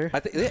you just there? I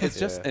think it's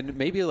just, and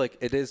maybe like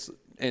it is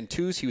in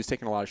twos he was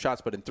taking a lot of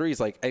shots, but in threes,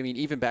 like, I mean,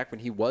 even back when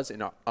he was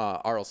in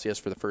RLCS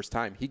for the first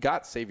time, he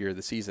got Savior of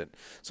the Season.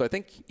 So I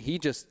think he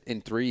just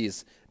in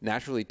threes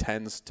naturally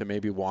tends to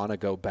maybe want to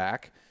go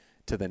back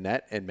to the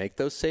net and make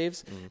those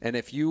saves. And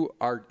if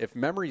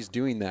Memory's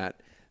doing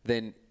that,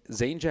 then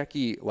Zane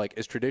Jackie, like,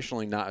 is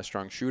traditionally not a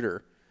strong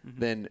shooter.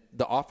 Then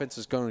the offense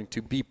is going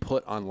to be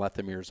put on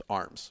Lethamyr's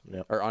arms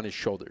or on his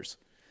shoulders.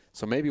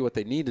 So maybe what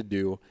they need to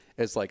do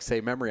is, like,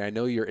 say, Memory, I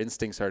know your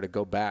instincts are to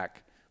go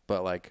back,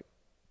 but, like,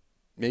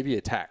 maybe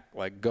attack,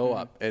 like go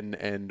up,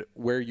 and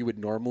where you would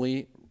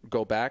normally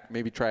go back,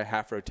 maybe try a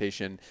half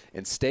rotation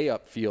and stay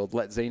upfield,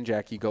 let Zane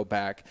Jackie go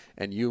back,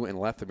 and you and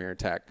Lethamir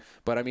attack.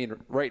 But I mean,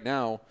 right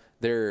now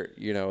they're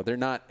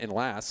not in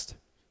last,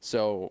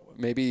 so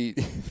maybe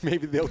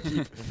they'll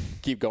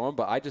keep going.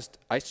 But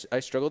I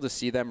struggle to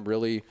see them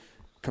really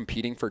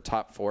competing for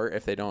top 4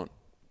 if they don't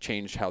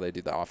change how they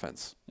do the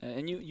offense.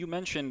 And you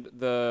mentioned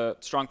the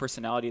strong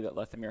personality that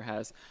Lethamir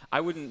has.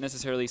 I wouldn't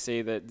necessarily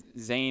say that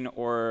Zane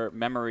or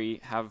Memory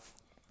have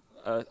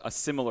a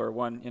similar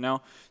one,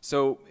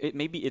 So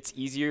maybe it's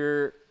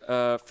easier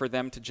for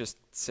them to just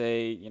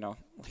say,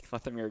 like,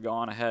 Lethamir, go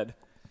on ahead.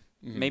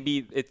 Mm-hmm.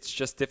 Maybe it's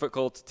just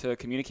difficult to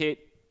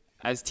communicate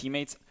as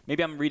teammates.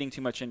 Maybe I'm reading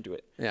too much into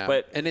it. Yeah,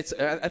 but and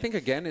I think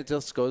again it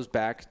just goes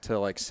back to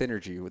like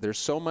synergy. There's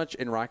so much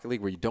in Rocket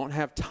League where you don't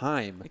have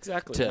time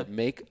to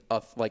make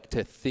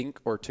to think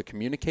or to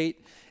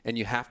communicate, and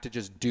you have to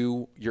just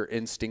do your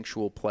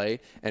instinctual play.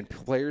 And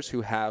players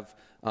who have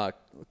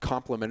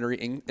complementary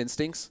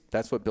instincts,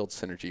 that's what builds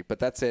synergy. But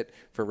that's it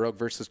for Rogue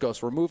versus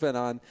Ghost. We're moving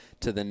on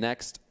to the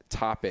next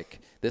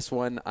topic. This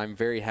one I'm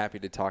very happy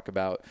to talk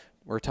about.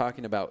 We're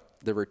talking about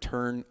the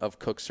return of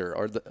Cookser,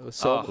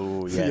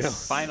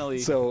 yes,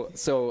 finally.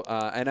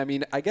 And I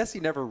mean, I guess he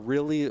never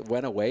really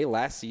went away.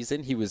 Last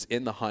season, he was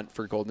in the hunt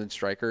for Golden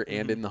Striker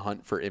and in the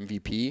hunt for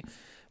MVP.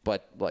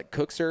 But like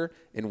Cookser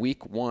in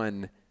week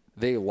 1,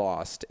 they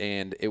lost,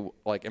 and it,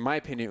 like, in my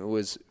opinion, it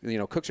was,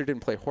 Cookser didn't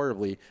play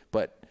horribly,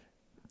 but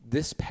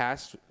this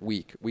past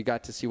week we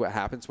got to see what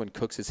happens when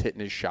Cooks is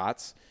hitting his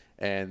shots,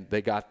 and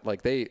they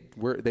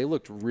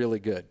looked really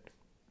good.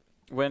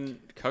 When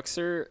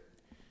Cookser,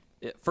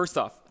 first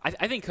off,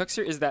 I think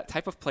Cookser is that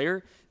type of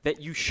player that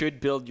you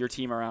should build your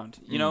team around.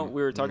 We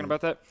were talking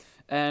about that.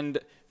 And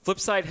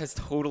Flipside has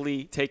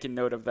totally taken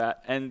note of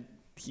that. And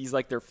he's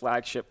like their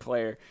flagship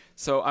player.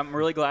 So I'm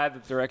really glad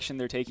the direction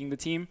they're taking the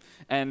team.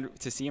 And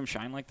to see him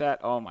shine like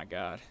that, oh, my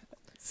God.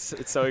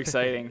 It's so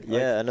exciting.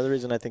 Yeah, another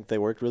reason I think they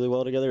worked really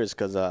well together is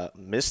because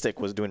Mystic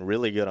was doing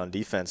really good on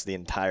defense the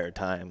entire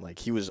time. Like,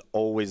 he was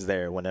always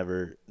there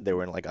whenever they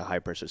were in, like, a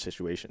high-pressure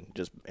situation,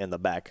 just in the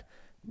back.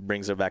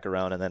 Brings her back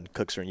around, and then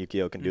Cookser and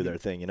Yukio can do their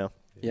thing,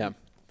 Yeah.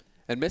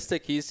 And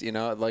Mystic, he's,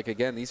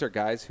 again, these are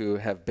guys who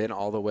have been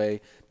all the way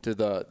to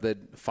the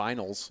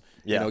finals.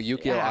 Yeah.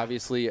 Yukio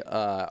obviously,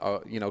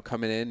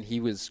 coming in,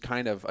 he was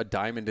kind of a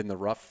diamond in the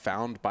rough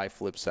found by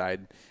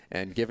Flipside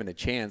and given a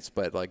chance.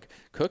 But, like,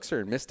 Cookser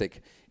and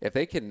Mystic, if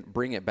they can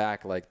bring it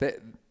back, like,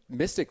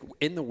 Mystic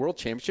in the World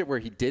Championship where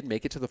he did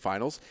make it to the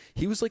finals,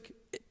 he was like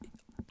 –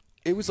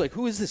 it was like,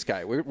 who is this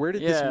guy? Where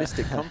did this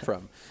Mystic come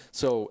from?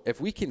 So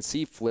if we can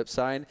see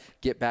Flipside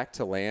get back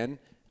to LAN,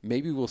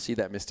 maybe we'll see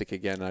that Mystic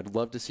again. I'd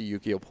love to see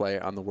Yukio play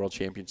on the World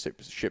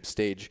Championship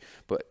stage.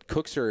 But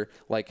Cookser,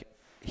 like,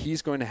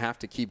 he's going to have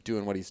to keep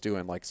doing what he's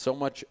doing. Like, so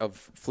much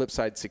of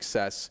Flipside's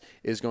success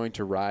is going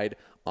to ride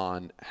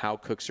on how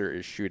Cookser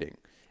is shooting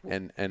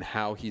and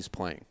how he's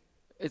playing.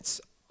 It's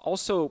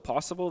also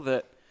possible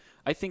that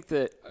I think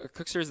that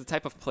Cookser is the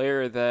type of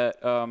player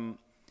that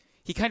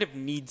he kind of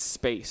needs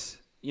space.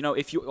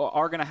 If you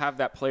are going to have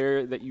that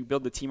player that you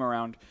build the team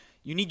around,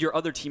 you need your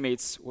other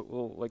teammates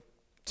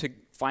to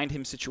find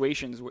him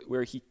situations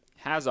where he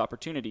has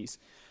opportunities.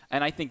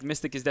 And I think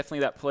Mystic is definitely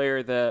that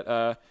player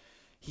that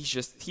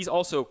he's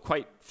also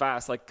quite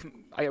fast. Like,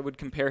 I would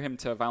compare him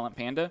to Violent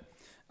Panda.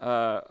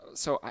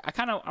 So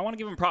I want to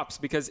give him props,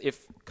 because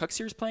if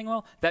Cookser is playing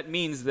well, that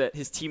means that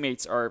his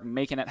teammates are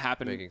making it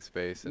happen, making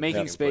space,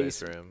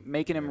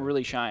 making him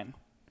really shine.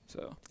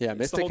 So yeah,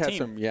 Mystic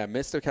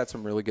had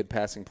some really good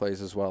passing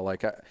plays as well.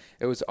 Like,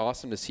 it was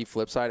awesome to see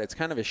Flipside. It's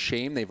kind of a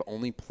shame they've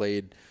only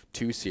played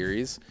 2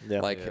 series.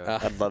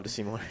 I'd love to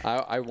see more.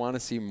 I want to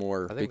see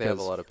more. I think they have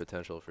a lot of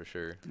potential for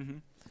sure. Mm-hmm.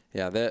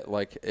 Yeah,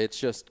 it's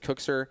just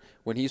Cookser,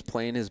 when he's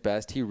playing his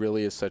best, he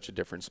really is such a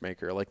difference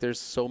maker. Like,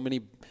 there's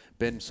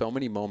been so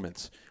many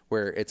moments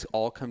where it's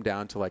all come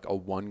down to like a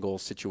 1-goal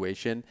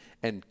situation,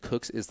 and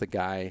Cooks is the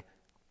guy,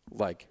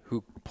 like,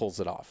 who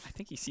pulls it off. I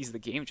think he sees the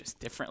game just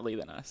differently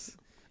than us.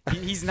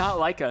 He's not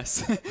like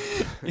us.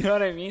 You know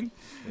what I mean?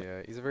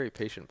 Yeah, he's a very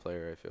patient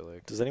player, I feel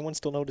like. Does anyone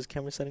still know what his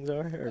camera settings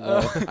are? Or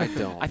no? I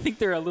don't. I think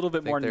they're a little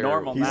bit more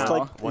normal now.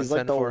 He's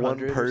like the one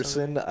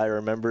person I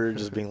remember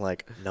just being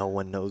like, no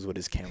one knows what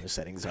his camera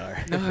settings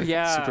are. No,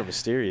 yeah. Super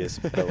mysterious.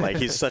 But, like,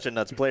 he's such a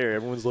nuts player.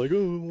 Everyone's like,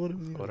 oh,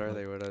 what are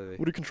they? What are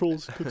the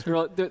controls?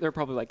 They're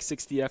probably like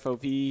 60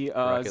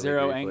 FOV,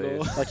 0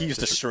 angle. Like, he used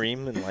to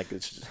stream, and, like,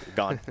 it's just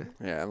gone.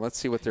 Yeah, and let's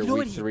see what their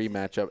week 3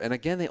 matchup. And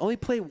again, they only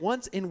play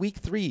once in week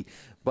 3.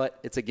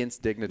 But it's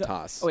against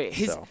Dignitas. No,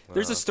 wait,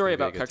 there's a story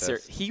about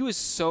Cookser. He was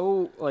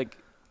so, like,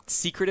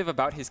 secretive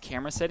about his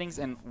camera settings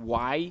and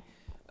why,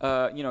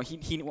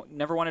 he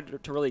never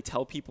wanted to really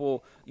tell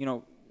people,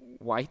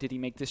 why did he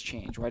make this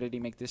change? Why did he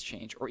make this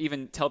change? Or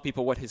even tell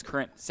people what his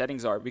current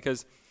settings are.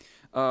 Because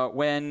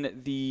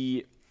when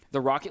the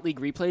Rocket League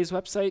Replays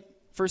website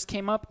first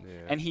came up,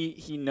 and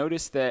he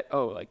noticed that,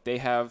 they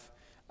have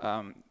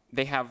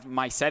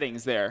my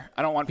settings there.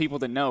 I don't want people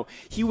to know.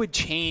 He would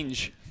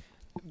change,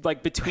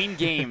 like, between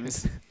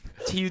games,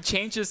 he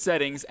changed his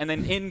settings and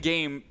then in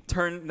game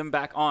turn them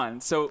back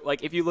on. So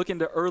like if you look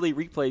into early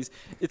replays,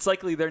 it's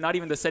likely they're not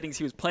even the settings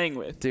he was playing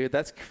with. Dude,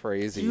 that's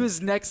crazy. He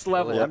was next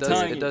level. Well, I'm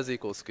telling you. it does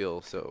equal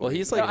skill. So Well,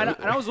 he's like, And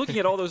I was looking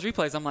at all those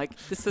replays. I'm like,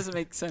 this doesn't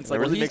make sense. It Like,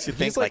 really he's- makes you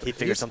think he's like he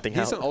figured something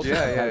He's out. an ultimate Yeah,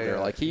 yeah, competitor. yeah.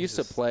 Like he used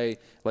to play,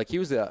 like he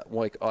was a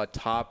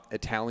top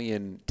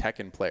Italian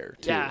Tekken player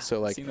too. Yeah, So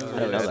like, seen those I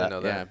didn't know videos. that.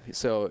 know yeah.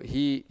 So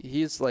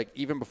he's like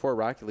even before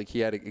Rocket League, he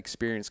had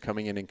experience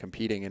coming in and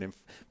competing, and in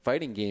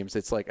fighting games,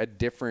 it's like a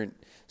different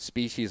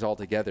species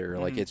altogether.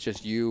 Like it's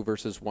just you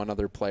versus one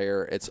other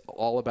player. It's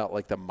all about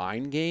like the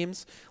mind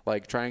games,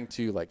 like trying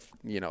to like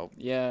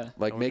Yeah.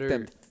 like I make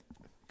them. wonder-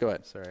 Go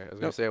ahead. Sorry, I was No.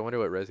 gonna say I wonder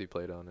what Resi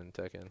played on in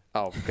Tekken.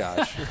 Oh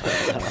gosh.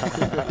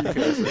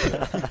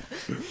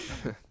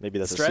 Maybe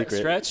that's a secret.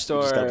 Stretched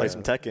You just gotta or play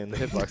some Tekken. The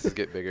hitboxes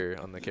get bigger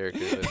on the character,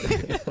 but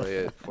you play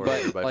it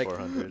 400 by like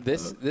 400.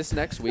 this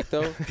next week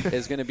though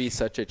is going to be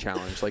such a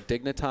challenge. Like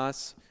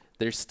Dignitas,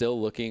 they're still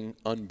looking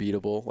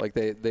unbeatable. Like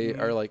they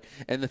are like,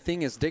 and the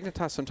thing is,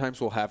 Dignitas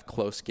sometimes will have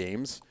close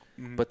games,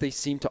 but they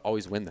seem to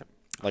always win them.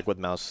 Like with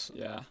Mouse,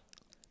 Yeah.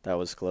 that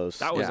was close.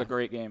 That was Yeah. a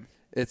great game.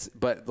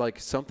 But like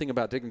something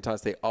about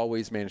Dignitas, they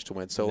always manage to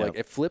win. So like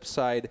Yep. if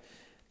Flipside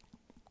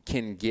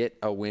can get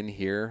a win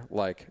here,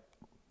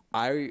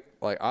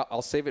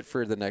 I'll save it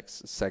for the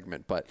next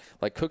segment. But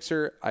like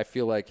Cookser, I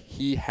feel like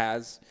he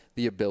has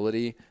the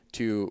ability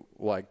to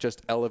like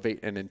just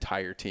elevate an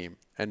entire team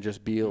and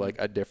just be like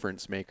a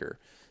difference maker.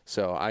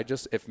 So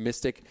if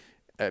Mystic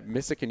and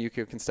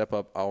Yukio can step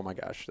up, oh my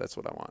gosh, that's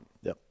what I want.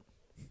 Yep.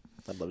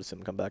 I'd love to see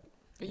him come back.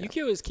 But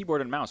Yukio is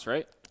keyboard and mouse,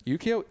 right?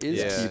 Yukio is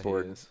Yeah, he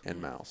keyboard is.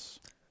 and mouse.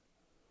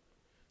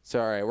 So,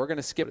 all right, we're going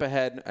to skip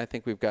ahead. I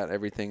think we've got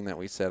everything that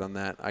we said on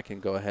that. I can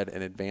go ahead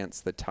and advance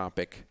the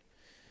topic.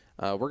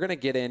 We're going to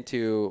get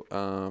into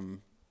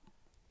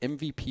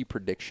MVP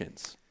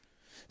predictions.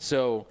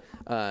 So,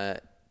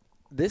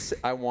 this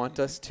I want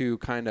us to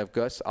kind of,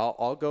 Gus,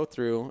 I'll go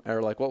through,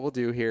 or like what we'll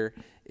do here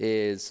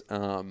is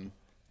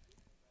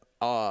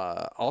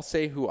I'll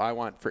say who I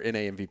want for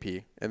NA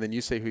MVP, and then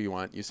you say who you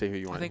want. You say who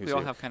you want. I think who's we all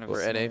who. have kind of For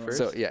a NA similar- first?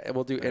 So yeah,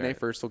 we'll do NA right.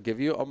 first. We'll give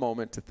you a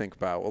moment to think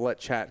about. We'll let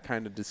chat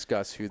kind of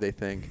discuss who they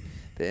think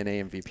the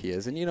NA MVP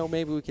is, and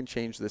maybe we can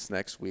change this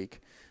next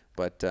week.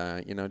 But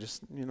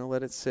just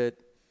let it sit,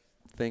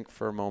 think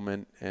for a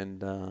moment,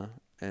 and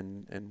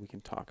we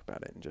can talk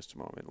about it in just a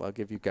moment. I'll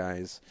give you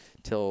guys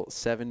till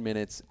 7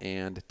 minutes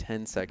and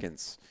 10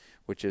 seconds,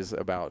 which is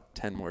about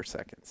 10 more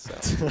seconds.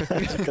 So.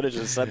 Could have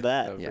just said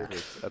that. Oh, Yeah.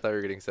 perfect. I thought we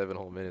were getting 7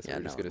 whole minutes. Yeah,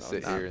 we were just no, gonna no,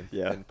 sit not- here and,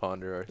 Yeah. and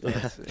ponder our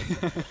thoughts.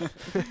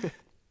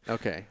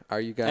 Okay,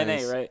 are you guys?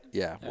 NA, right?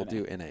 Yeah, we'll NA.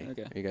 do NA.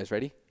 Okay. Are you guys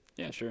ready?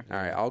 Yeah, sure. All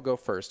right, I'll go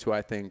first. Who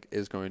I think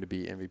is going to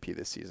be MVP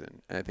this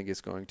season, and I think it's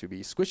going to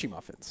be Squishy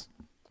Muffins.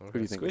 Who do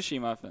you think? Squishy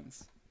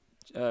Muffins.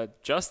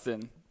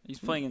 Justin, he's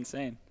playing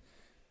insane.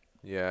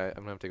 Yeah,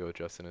 I'm gonna have to go with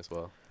Justin as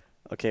well.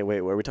 Okay,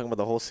 wait. Were we talking about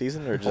the whole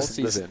season or Whole just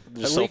season.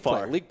 just so league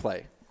far? Play, league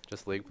play.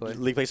 Just league play.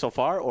 League play so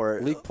far, or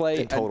League play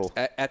in total?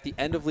 At the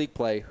end of league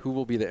play, who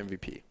will be the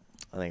MVP?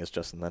 I think it's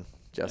Justin then.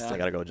 Justin. I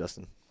gotta go with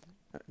Justin.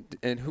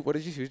 And who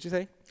did you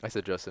say? I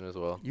said Justin as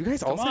well. You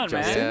guys all Come said on,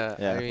 man. Justin.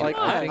 Yeah. I mean, Like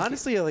Come on.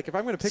 honestly, like if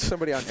I'm going to pick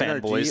somebody on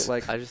NRG, Fanboys.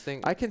 like I just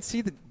think I can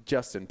see the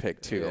Justin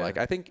pick too. Yeah. Like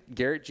I think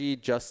Garrett G,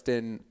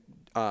 Justin,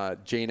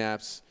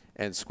 JNaps,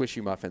 and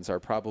Squishy Muffins are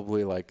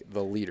probably like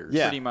the leaders.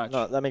 Yeah, Pretty much.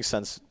 No, that makes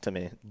sense to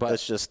me. But- But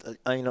it's just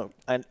I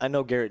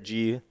know Garrett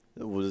G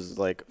was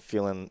like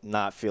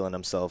not feeling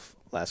himself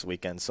last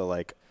weekend, so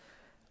like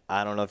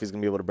I don't know if he's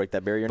gonna be able to break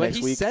that barrier But next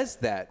he week. says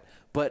that.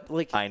 But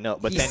like I know,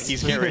 but then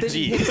he's Garrett then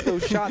he G. hits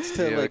those shots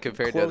to yeah, like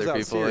compared to close other out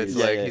people, series. it's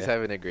Yeah, like yeah, he's yeah.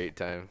 having a great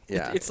time.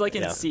 Yeah. It's like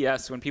in Yeah.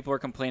 CS when people are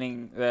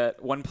complaining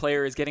that one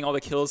player is getting all the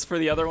kills for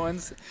the other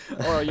ones.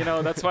 Or,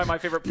 that's why my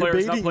favorite player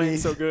is not baiting playing me.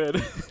 so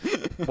good.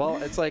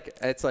 Well, it's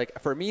like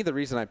for me, the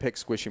reason I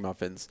picked Squishy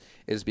Muffins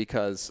is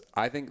because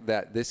I think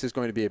that this is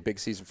going to be a big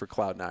season for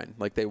Cloud9.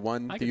 Like they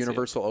won I the can see it.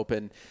 Universal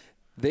Open.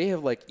 They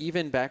have like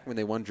even back when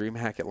they won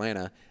DreamHack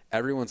Atlanta,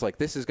 everyone's like,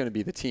 this is going to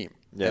be the team.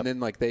 Yep. And then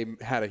like they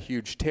had a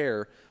huge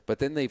tear, but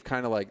then they've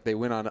kind of like they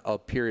went on a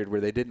period where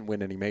they didn't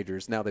win any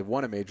majors. Now they've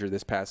won a major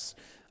this past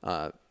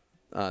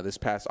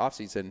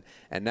offseason,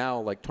 and now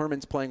like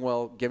Tournament's playing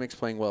well, Gimmick's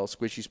playing well,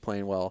 Squishy's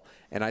playing well,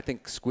 and I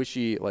think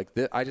Squishy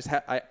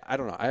I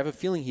don't know. I have a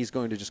feeling he's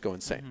going to just go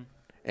insane. Mm-hmm.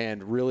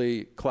 And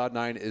really,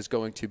 Cloud9 is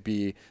going to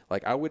be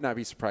like I would not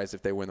be surprised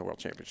if they win the World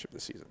Championship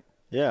this season.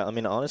 Yeah, I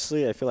mean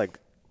honestly, I feel like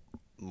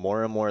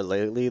more and more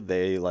lately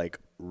they like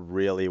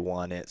really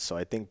want it, so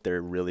I think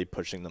they're really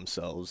pushing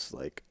themselves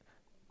like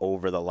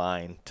over the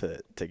line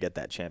to get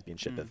that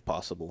championship if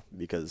possible,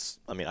 because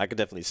I mean I could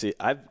definitely see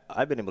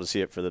I've been able to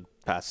see it for the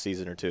past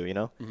season or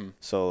two,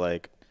 so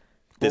like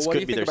this Well, what do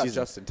could you be think their about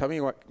season. Justin? Tell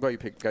me what you guys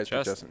picked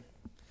Justin.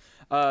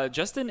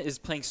 Justin is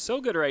playing so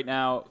good right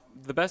now.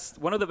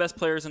 One of the best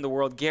players in the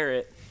world,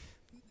 Garrett,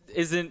 he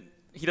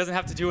doesn't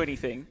have to do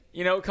anything.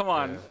 Come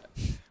on.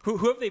 Who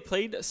have they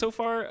played so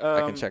far?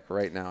 I can check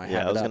right now.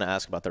 Yeah, I was gonna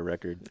ask about the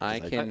record. 'cause I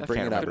can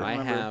bring can't it up. remember. I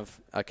Remember. have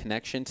a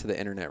connection to the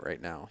internet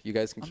right now. You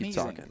guys can keep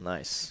Amazing. talking.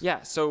 Nice.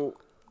 Yeah, so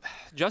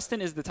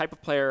Justin is the type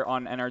of player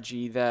on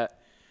NRG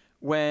that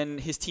when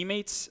his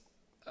teammates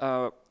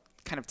kind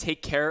of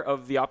take care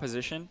of the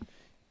opposition,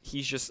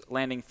 he's just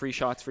landing free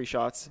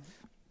shots.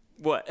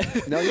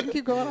 What? No, you can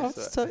keep going.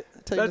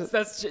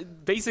 That's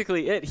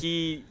basically it.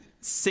 He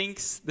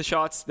sinks the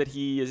shots that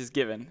he is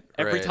given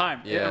every Right.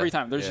 time. Yeah. Every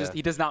time. There's Yeah. just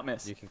he does not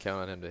miss. You can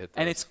count on him to hit.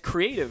 And those. it's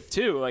creative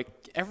too. Like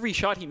every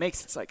shot he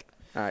makes, it's like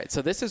All right,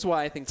 so this is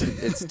why I think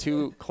it's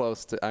too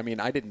close to. I mean,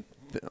 I didn't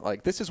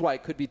like. This is why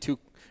it could be too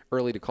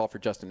early to call for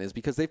Justin, is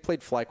because they've played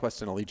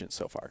FlyQuest and Allegiance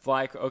so far.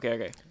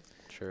 okay.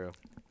 True.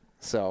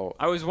 So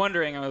I was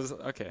wondering. I was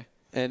okay.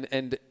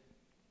 and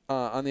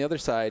on the other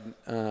side,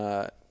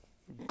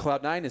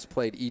 Cloud9 has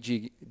played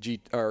EG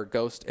or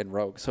Ghost and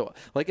Rogue. So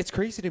like it's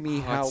crazy to me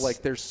how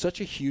like there's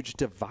such a huge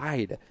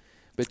divide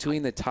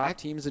between the top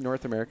teams in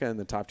North America and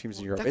the top teams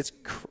in Europe.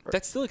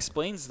 That still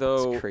explains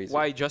though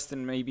why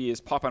Justin maybe is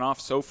popping off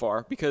so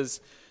far, because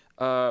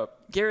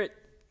Garrett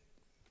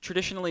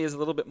traditionally is a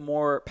little bit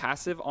more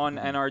passive on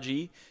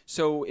NRG.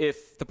 So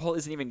if the pull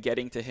isn't even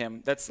getting to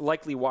him, that's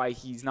likely why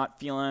he's not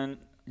feeling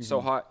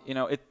so hot. You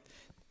know,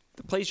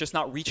 the play's just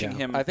not reaching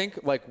him. I think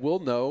like we'll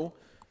know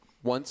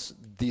once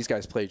these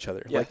guys play each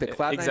other. Yeah, like the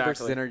Cloud9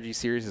 versus exactly. NRG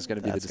series is going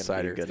to be the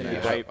decider. Good It's gonna be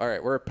match. hype. All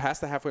right, we're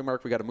past the halfway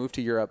mark. We got to move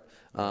to Europe.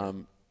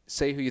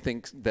 Say who you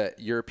think that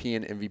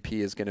European MVP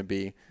is going to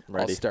be.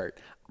 Ready. I'll start.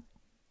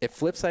 If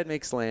Flipside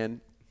makes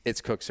land,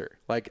 it's Cookser.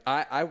 Like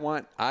I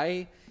want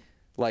to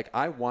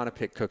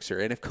pick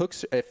Cookser, and if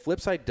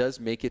Flipside does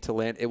make it to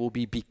land, it will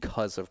be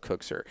because of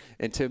Cookser.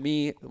 And to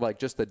me, like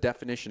just the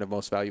definition of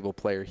most valuable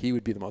player, he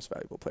would be the most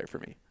valuable player for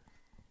me.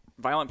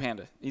 Violent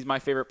Panda. He's my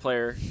favorite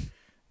player.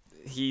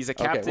 He's a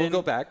captain. Okay, we'll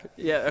go back.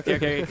 Yeah.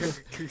 Okay.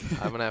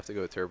 I'm gonna have to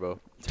go with Turbo.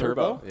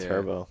 Turbo. Yeah.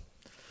 Turbo.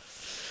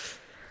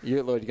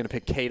 You're going to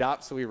pick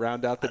K-Dop, so we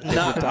round out the.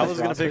 No, I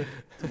was gonna pick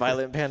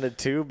Violent Panda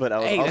too, but I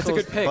was Hey, also that's a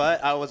good pick.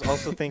 But I was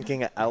also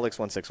thinking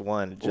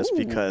Alex161 just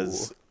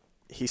because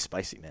he's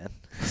spicy, man.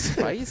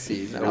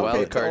 Spicy. The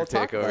wild card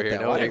take over here.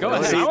 Yeah, go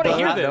ahead. I wanna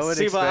hear this.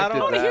 See, but I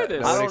wanna hear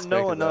this. I don't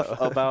know enough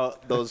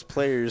about those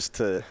players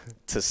to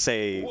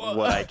say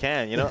what I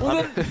can. You know,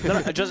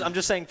 I'm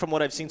just saying from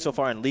what I've seen so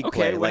far in league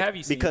play. what have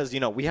you seen? Because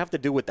we have to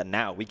do with the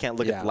now. We can't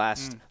look at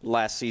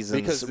last season's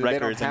because they don't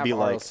records have and be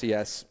like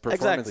RLCS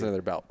performance under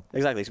their belt.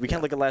 Exactly. So we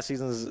can't look at last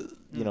season's.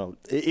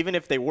 Even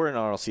if they were in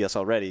RLCS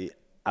already,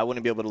 I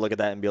wouldn't be able to look at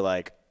that and be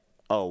like,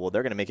 oh, well,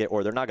 they're gonna make it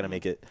or they're not gonna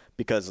make it,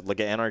 because look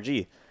at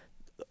NRG.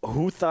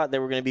 Who thought they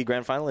were going to be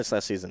grand finalists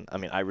last season? I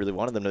mean, I really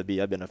wanted them to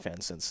be. I've been a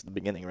fan since the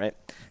beginning, right?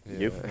 Yeah.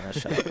 You?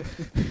 Shut up.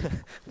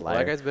 Well,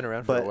 that guy's been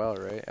around for a while,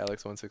 right?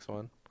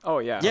 Alex161. Oh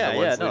yeah. Yeah,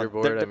 Women's no.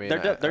 leaderboard, I mean, They're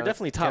I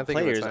definitely top can't think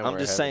of a players. time I'm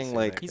where just I haven't saying, seen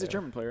like, that. He's a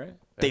German player, right? I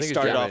they think he's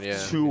started German, off yeah.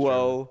 He's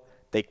 2-0.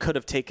 They could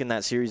have taken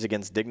that series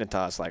against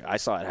Dignitas. Like, I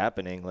saw it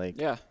happening. Like,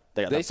 Yeah.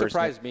 They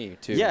surprised me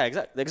too. Yeah,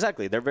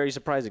 exactly. They're very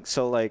surprising.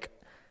 So, like,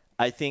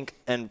 I think,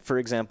 and for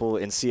example,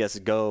 in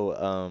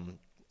CSGO,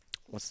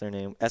 what's their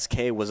name?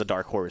 SK was a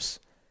dark horse.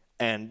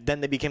 And then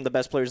they became the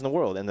best players in the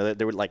world. And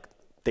they were like,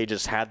 they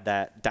just had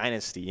that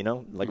dynasty,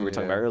 like we were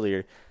talking about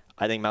earlier.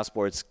 I think Mouse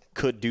Sports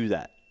could do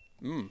that.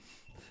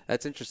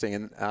 That's interesting,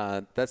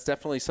 and that's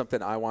definitely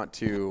something I want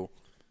to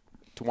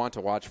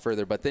watch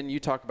further. But then you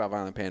talk about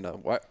Violent Panda.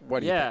 What do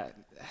you think? Yeah,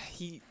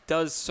 he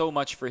does so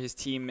much for his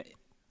team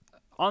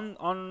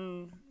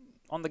on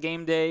the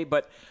game day,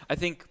 but I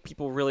think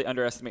people really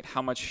underestimate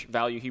how much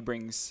value he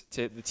brings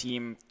to the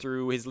team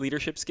through his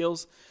leadership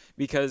skills.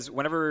 Because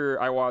whenever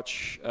I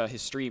watch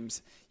his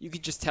streams, you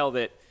can just tell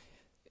that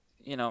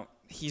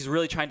he's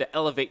really trying to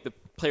elevate the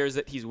players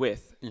that he's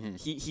with.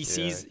 He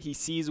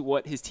sees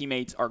what his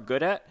teammates are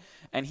good at,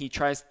 and he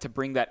tries to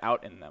bring that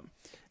out in them.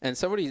 And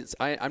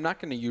I'm not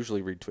going to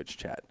usually read Twitch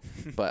chat,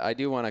 but I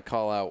do want to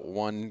call out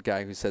one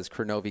guy who says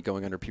Kronovi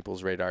going under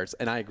people's radars,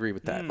 and I agree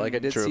with that. Like, I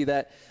did see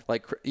that.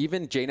 Like,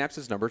 even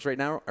JNaps's numbers right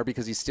now are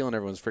because he's stealing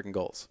everyone's freaking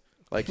goals.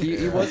 Like,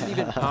 he wasn't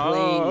even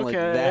playing like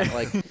that,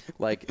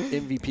 like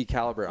MVP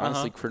caliber.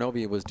 Honestly,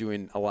 Kronovi was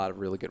doing a lot of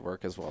really good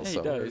work as well. Yeah, he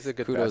so does. He's a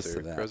good kudos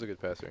passer. to that. Kro's a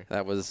good passer.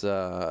 That was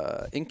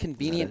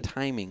inconvenient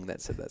timing that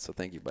said that, so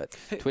thank you. But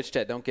Twitch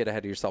chat, don't get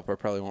ahead of yourself. I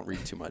probably won't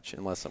read too much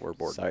unless we're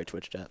bored. Sorry,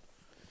 Twitch chat.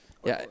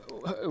 Yeah.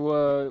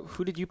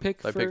 Who did you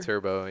pick? I picked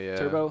Turbo, yeah.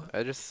 Turbo?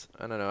 I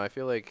don't know. I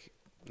feel like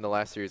in the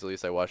last series, at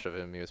least I watched of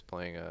him, he was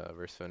playing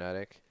versus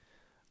Fnatic.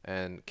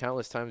 And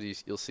countless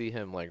times you'll see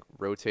him, like,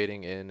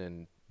 rotating in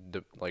and,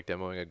 like,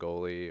 demoing a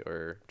goalie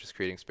or just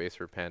creating space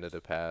for Panda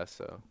to pass.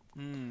 So,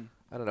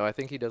 I don't know. I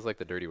think he does, like,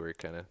 the dirty work,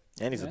 kind of.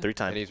 And he's a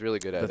 3-time. And he's really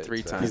good at it. The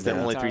 3-time. He's the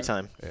Yeah. only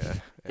 3-time. Yeah.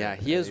 Yeah,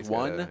 he has he's got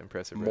won an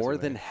impressive more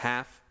resume. than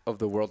half of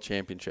the world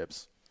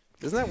championships.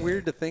 Isn't that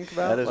weird to think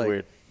about? That is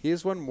weird. He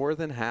has won more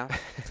than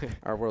half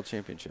our world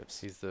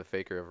championships. He's the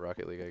faker of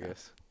Rocket League, I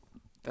guess.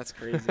 That's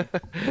crazy.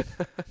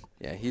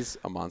 Yeah, he's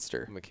a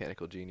monster.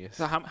 Mechanical genius.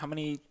 So how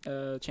many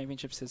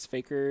championships has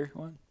Faker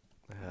won?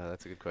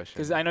 That's a good question.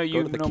 Because I know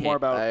you to the know more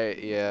camp.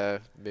 about. Yeah,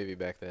 maybe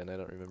back then. I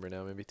don't remember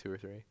now. Maybe 2 or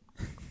 3.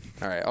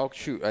 All right. Oh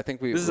shoot! I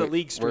think we. This is a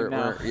league stream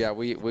now. Yeah.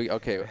 We.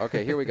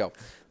 Okay. Here we go.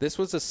 This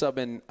was a sub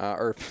in.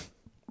 All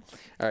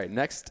right.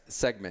 Next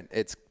segment.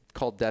 It's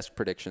called desk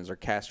predictions or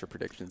caster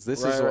predictions.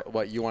 This is Right.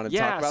 what you want to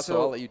Yeah, talk about,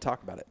 so I'll let you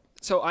talk about it.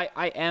 So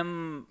I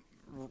am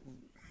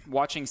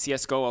watching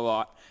CSGO a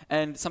lot,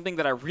 and something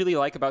that I really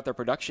like about their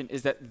production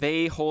is that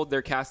they hold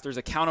their casters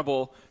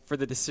accountable for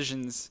the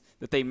decisions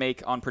that they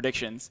make on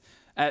predictions.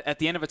 At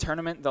the end of a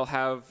tournament, they'll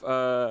have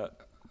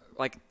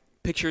like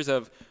pictures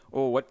of,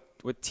 what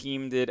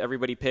team did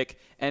everybody pick,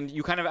 and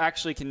you kind of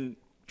actually can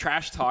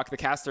trash talk the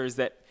casters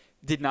that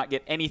did not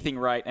get anything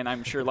right, and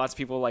I'm sure lots of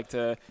people like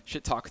to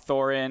shit talk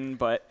Thorin,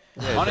 but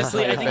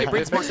honestly, I think it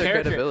brings more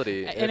character,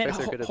 and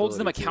it holds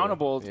them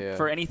accountable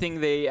for anything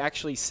they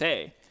actually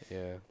say.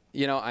 Yeah.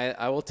 You know,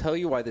 I will tell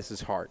you why this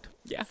is hard.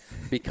 Yeah.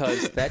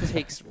 Because that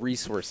takes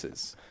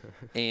resources.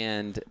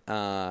 And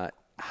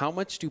how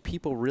much do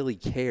people really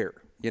care?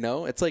 You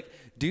know, it's like,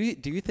 do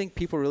you think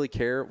people really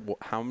care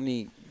how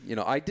many, you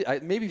know,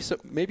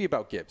 maybe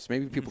about Gibbs.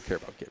 Maybe people care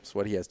about Gibbs,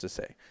 what he has to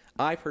say.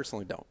 I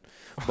personally don't.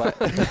 But,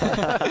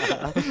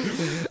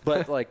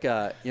 but like,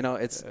 you know,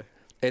 it's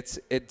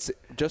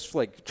just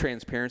like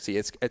transparency.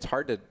 It's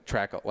hard to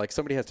track. Like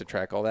somebody has to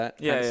track all that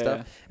kind of stuff.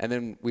 Yeah. And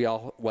then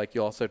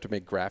you also have to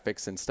make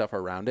graphics and stuff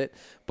around it.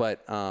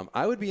 But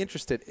I would be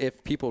interested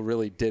if people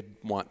really did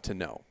want to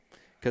know,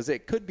 because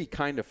it could be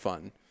kind of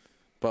fun.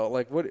 But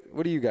like, what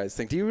do you guys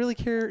think? Do you really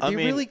care? Do you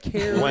really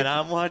care? When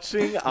I'm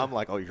watching, I'm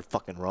like, oh, you're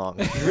fucking wrong.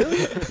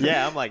 Really?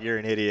 Yeah, I'm like, you're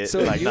an idiot. So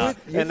like, nah.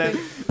 And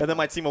then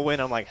my team will win.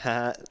 I'm like,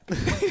 ha.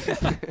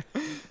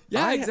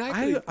 Yeah,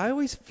 exactly. I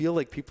always feel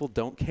like people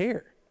don't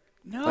care.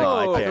 No,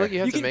 I feel like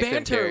you have to make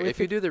them care. If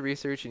you you do the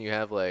research and you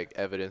have like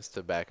evidence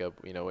to back up,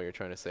 you know, what you're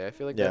trying to say, I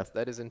feel like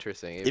that is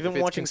interesting. Even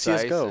watching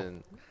CS:GO,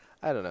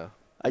 I don't know.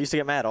 I used to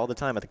get mad all the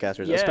time at the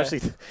casters, especially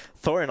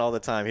Thorin all the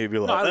time. He'd be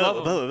like,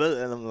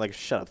 and I'm like,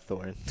 shut up,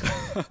 Thorin.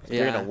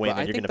 You're going to win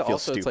and you're going to feel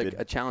stupid. It's like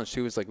a challenge,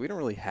 too. Is like, we don't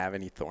really have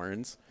any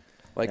Thorns.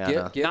 Like,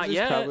 Gibbs Not is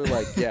yet. probably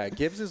like,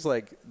 Gibbs is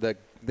like the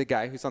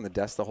guy who's on the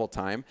desk the whole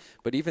time.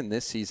 But even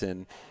this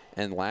season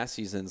and last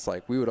season's,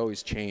 like, we would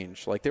always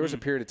change. Like, there was a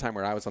period of time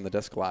where I was on the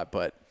desk a lot,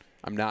 but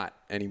I'm not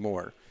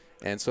anymore.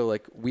 And so,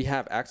 like, we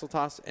have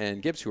Axeltoss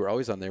and Gibbs who are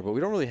always on there, but we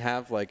don't really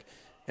have, like,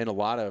 in a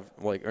lot of,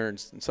 like, or in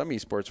some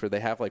esports where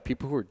they have, like,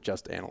 people who are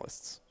just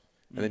analysts.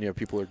 And then you have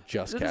people who are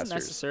just casters. It doesn't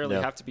necessarily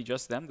have to be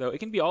just them, though. It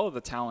can be all of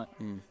the talent.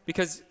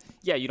 Because,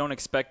 yeah, you don't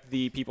expect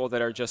the people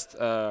that are just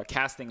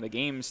casting the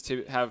games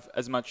to have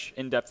as much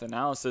in-depth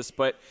analysis,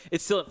 but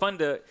it's still fun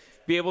to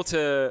be able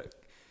to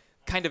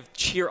kind of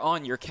cheer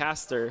on your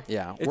caster.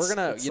 Yeah, we're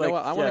going to, you know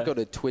what, I want to go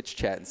to Twitch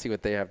chat and see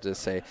what they have to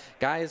say.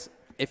 Guys,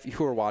 if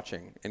you are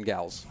watching, and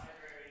gals,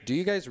 do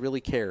you guys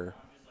really care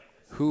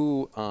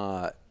who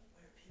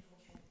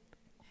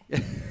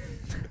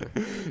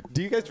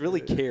do you guys really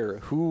care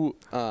who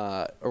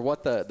or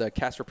what the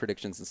caster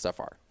predictions and stuff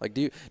are? Like,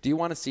 do you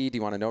want to see? Do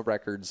you want to know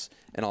records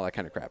and all that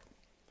kind of crap?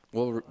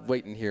 We'll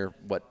wait and hear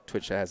what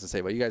Twitch has to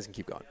say, but you guys can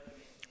keep going.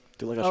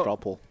 Do like a straw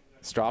poll.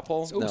 Straw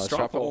poll? Ooh, no,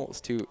 straw poll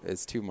is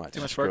too much.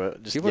 Too much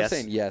work. People are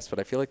saying yes, but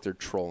I feel like they're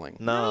trolling.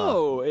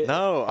 No,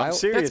 I'm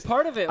serious. That's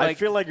part of it. I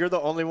feel like you're the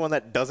only one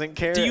that doesn't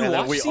care. Do you and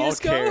watch we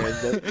CS:GO? all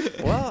care.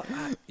 Well,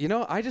 you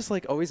know, I just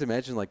like always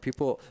imagine like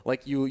people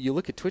like you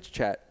look at Twitch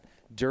chat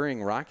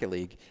during Rocket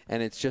League,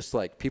 and it's just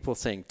like people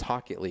saying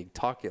Talk It League,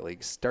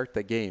 start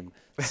the game,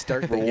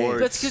 start the game.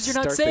 That's because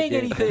you're not saying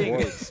anything.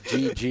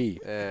 GG.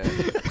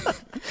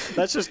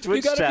 That's just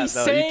Twitch chat,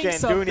 though. You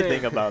can't do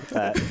anything about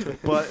that.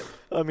 But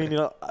I mean, you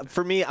know,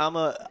 for me, I'm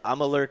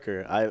a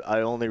lurker.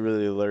 I only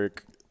really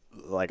lurk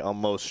like on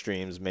most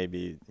streams.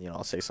 Maybe, you know,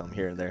 I'll say something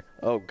here and there.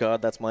 Oh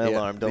God, that's my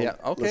alarm. Don't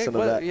listen to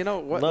that. You know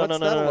what's that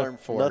alarm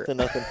for? Nothing.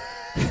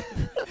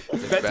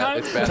 Bedtime?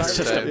 It's bad. It's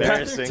just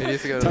embarrassing. He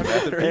needs to go to the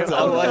bathroom.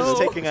 I was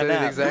taking a So in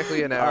nap.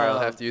 exactly an hour, I'll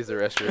have to use the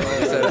restroom.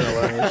 You said an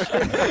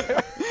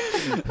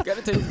alarm.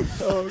 Gotta take.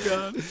 Oh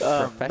God.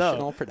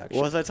 Professional production.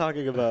 What was I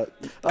talking about?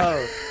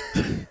 Oh,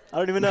 I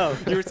don't even know.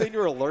 You were saying you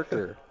were a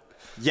lurker.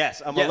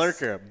 Yes, I'm a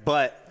lurker,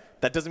 but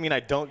that doesn't mean I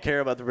don't care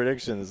about the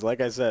predictions.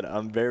 Like I said,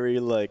 I'm very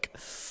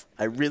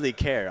I really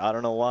care. I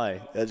don't know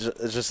why. It's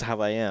just how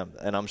I am,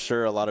 and I'm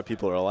sure a lot of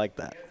people are like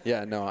that.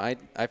 Yeah, no, I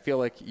feel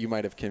like you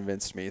might have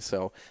convinced me.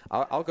 So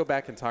I'll go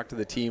back and talk to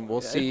the team.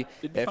 We'll see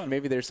if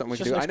maybe there's something we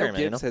can do. I know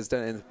Gibbs has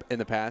done it in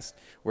the past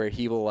where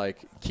he will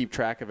like keep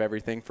track of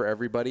everything for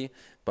everybody,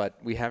 but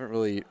we haven't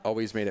really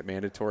always made it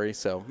mandatory.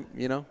 So,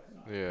 you know,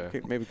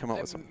 maybe come up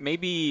with something.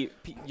 Maybe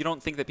you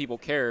don't think that people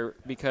care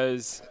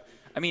because,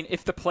 I mean,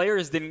 if the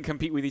players didn't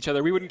compete with each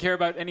other, we wouldn't care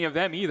about any of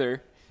them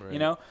either. Right. You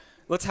know?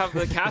 Let's have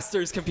the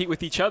casters compete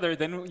with each other.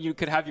 Then you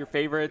could have your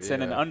favorites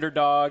and an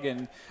underdog,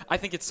 and I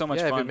think it's so much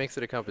fun. Yeah, if it makes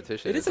it a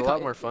competition, it's a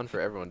lot more fun for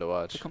everyone to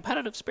watch. The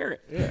competitive spirit.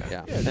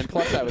 Yeah. And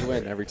plus, I would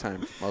win every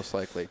time, most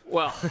likely.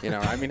 Well, you know,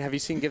 I mean, have you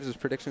seen Gibbs'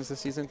 predictions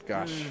this season?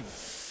 Gosh,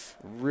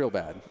 real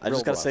bad. I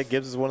just gotta say,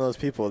 Gibbs is one of those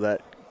people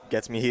that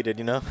gets me heated.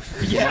 You know?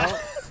 Yeah.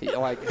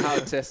 Like how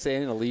to say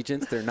in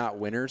Allegiance, they're not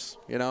winners.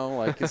 You know,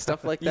 like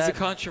stuff like that. He's a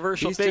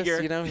controversial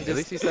figure. Just, you know, at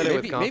least he said it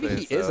with confidence.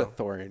 Maybe he is a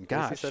Thorin.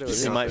 Gosh,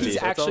 he might be. He's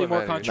actually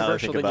more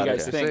controversial than you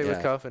guys think. Say it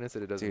with confidence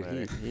that it doesn't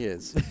matter. He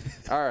is.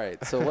 All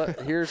right, so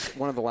here's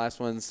one of the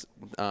last ones.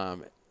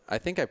 I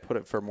think I put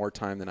it for more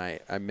time than I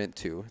meant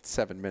to. It's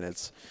 7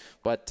 minutes.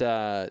 But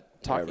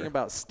talking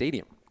about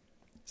Stadium.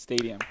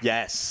 Stadium.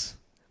 Yes.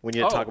 We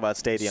need to talk about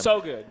Stadium.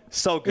 So good.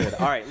 So good.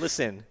 All right,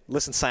 listen,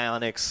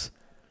 Psionics.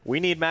 We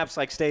need maps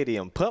like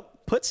Stadium.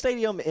 Put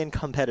Stadium in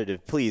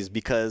competitive, please,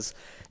 because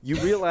you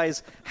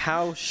realize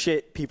how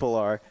shit people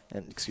are.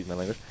 And excuse my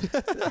language.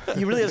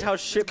 You realize how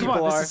shit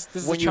people are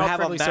when you have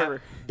a map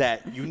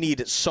that you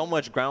need so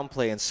much ground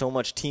play and so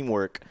much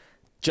teamwork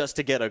just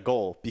to get a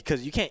goal,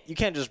 because you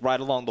can't just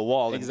ride along the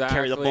wall and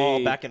carry the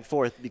ball back and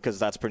forth, because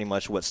that's pretty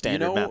much what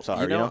standard maps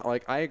are.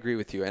 Like, I agree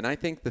with you, and I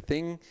think the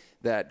thing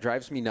that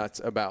drives me nuts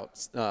about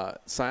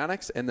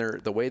Psionics and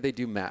the way they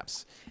do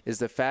maps is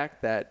the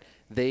fact that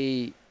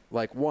they,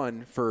 like,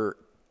 one, for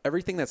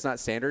everything that's not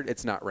standard,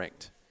 it's not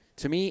ranked.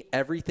 To me,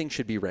 everything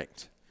should be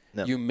ranked.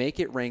 No. You make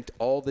it ranked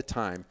all the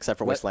time. Except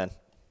for Wasteland.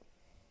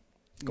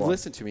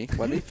 Listen to me.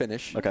 Let me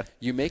finish. Okay.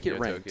 You make it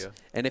ranked. Tokyo.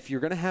 And if you're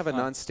going to have a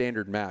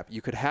non-standard map,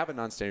 you could have a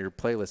non-standard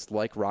playlist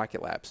like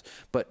Rocket Labs.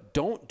 But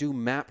don't do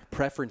map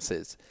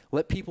preferences.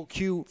 Let people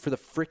queue for the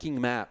freaking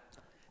map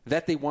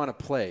that they want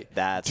to play.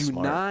 That's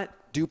smart. Do not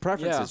do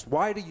preferences. Yeah.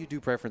 Why do you do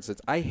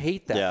preferences? I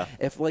hate that. Yeah.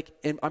 If, like,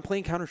 and I'm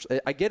playing Counter,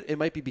 I get it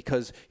might be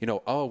because, we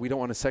don't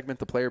want to segment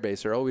the player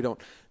base, or, we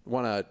don't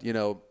want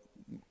to,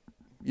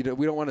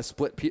 we don't want to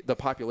split the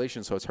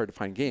population so it's hard to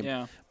find game.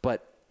 Yeah.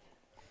 But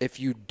if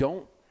you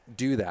don't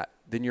do that,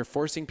 then you're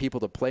forcing people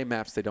to play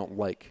maps they don't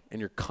like,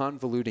 and you're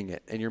convoluting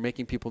it, and you're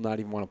making people not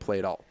even want to play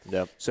at all.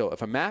 Yep. So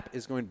if a map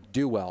is going to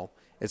do well,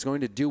 it's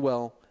going to do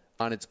well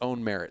on its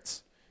own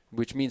merits,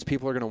 which means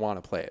people are going to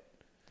want to play it.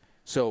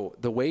 So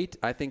the way,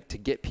 I think, to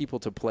get people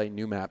to play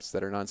new maps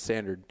that are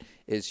non-standard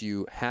is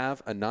you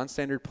have a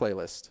non-standard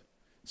playlist,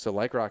 so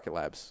like Rocket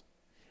Labs,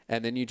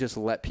 and then you just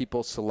let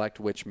people select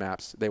which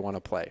maps they want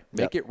to play.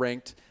 Make it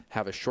ranked,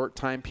 have a short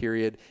time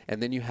period,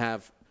 and then you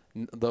have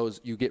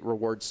you get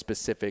rewards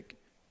specific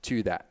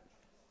to that,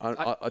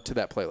 to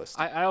that playlist.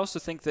 I also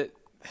think that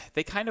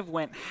they kind of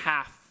went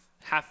half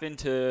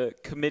into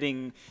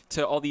committing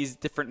to all these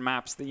different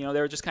maps. That, they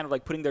were just kind of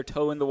like putting their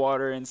toe in the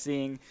water and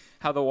seeing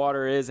how the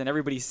water is, and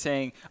everybody's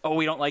saying, oh,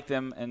 we don't like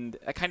them, and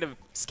it kind of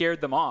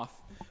scared them off.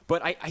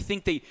 But I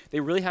think they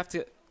really have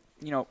to,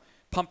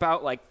 pump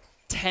out like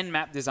 10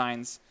 map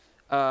designs.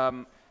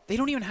 They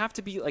don't even have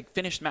to be like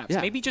finished maps. Yeah.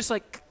 Maybe just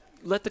like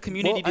let the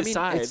community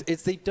decide.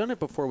 They've done it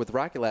before with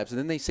Rocket Labs, and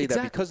then they say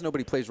that because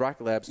nobody plays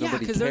Rocket Labs,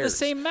 nobody cares. because they're the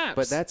same maps.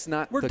 But that's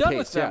not We're the done case.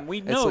 with them. Yeah.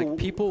 We know. It's like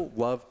people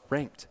love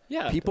ranked.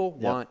 Yeah. People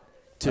want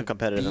to a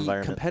competitive be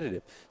environment.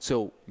 Competitive.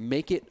 So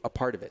make it a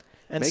part of it.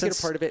 And make it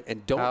a part of it,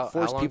 and don't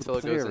force people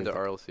to play how long until it goes into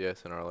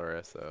RLCS and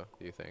RLRS, though,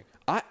 do you think?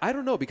 I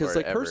don't know, because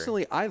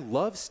personally, I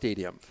love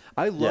Stadium.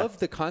 I love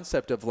the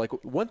concept of, like,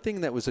 one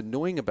thing that was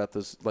annoying about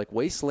those, like,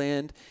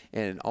 Wasteland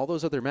and all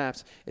those other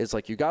maps is,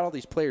 like, you got all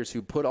these players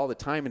who put all the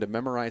time into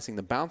memorizing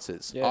the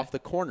bounces off the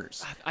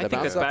corners. I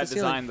think that's bad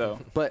design, though.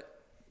 But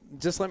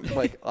just let me,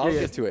 like, I'll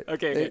get to it.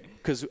 Okay.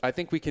 Because I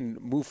think we can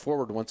move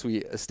forward once we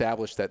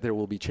establish that there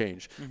will be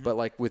change. Mm-hmm. But,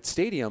 like, with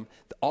Stadium,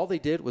 all they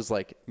did was,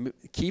 like,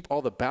 keep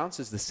all the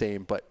bounces the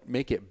same, but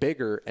make it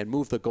bigger and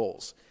move the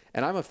goals.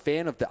 And I'm a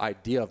fan of the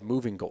idea of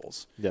moving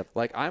goals. Yep.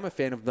 Like, I'm a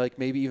fan of, like,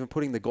 maybe even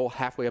putting the goal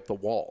halfway up the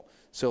wall.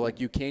 So, like,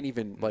 you can't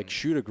even, like,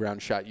 shoot a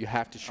ground shot. You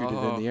have to shoot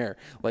it in the air.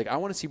 Like, I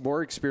want to see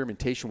more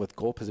experimentation with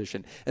goal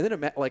position. And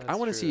then, like, I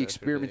want to see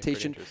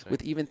experimentation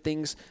with even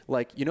things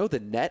like, the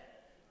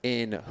net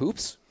in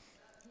hoops.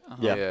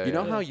 Yeah. You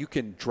know how you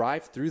can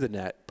drive through the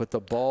net, but the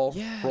ball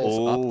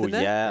rolls up the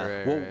net?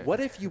 Yeah. Well,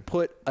 what if you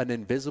put an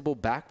invisible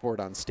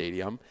backboard on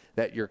Stadium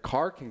that your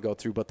car can go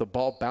through, but the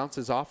ball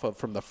bounces off of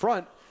from the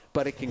front,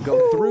 but it can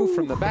go through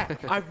from the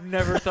back? I've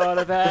never thought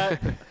of that.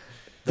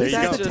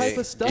 That's the type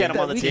of stuff Get 'em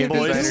that on the we team, can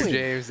be boys. doing.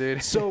 James,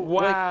 dude. So,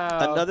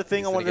 wow. Another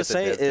thing I wanted to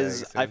say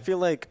is I I feel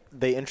like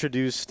they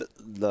introduced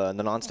the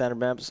non-standard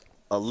maps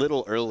a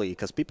little early,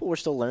 because people were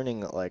still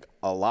learning, like,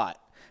 a lot.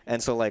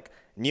 And so, like,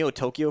 Neo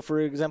Tokyo, for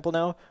example,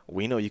 now,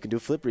 we know you can do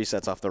flip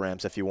resets off the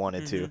ramps if you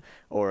wanted to.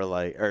 Or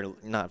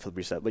not flip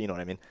reset, but you know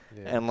what I mean.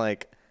 Yeah. And,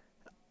 like,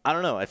 I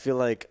don't know. I feel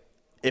like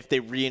if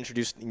they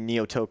reintroduced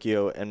Neo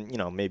Tokyo, and,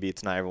 maybe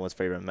it's not everyone's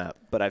favorite map,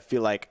 but I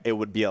feel like it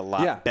would be a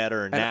lot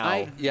better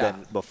now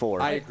than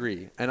before. I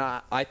agree. And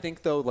I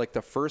think, though, like,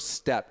 the first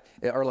step,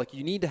 or, like,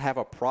 you need to have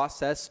a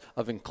process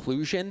of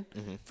inclusion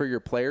for your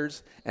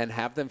players and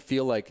have them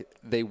feel like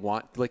they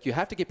want, like, you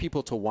have to get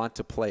people to want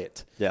to play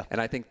it. Yeah.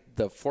 And I think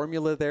the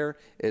formula there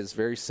is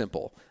very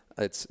simple.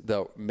 It's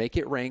make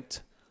it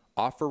ranked,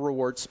 offer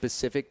rewards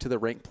specific to the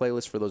ranked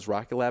playlist for those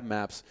Rocket Lab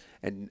maps,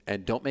 and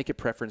don't make it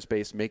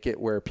preference-based. Make it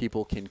where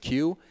people can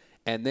queue,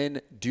 and then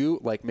do,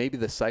 like, maybe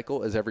the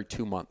cycle is every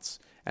 2 months.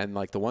 And,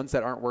 like, the ones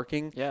that aren't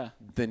working,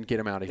 then get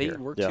them out of here. They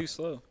work too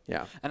slow.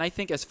 Yeah. And I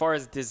think as far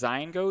as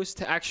design goes,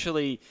 to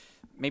actually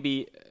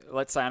maybe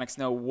let Psionics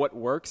know what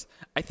works,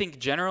 I think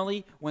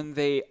generally when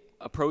they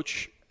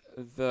approach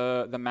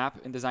the map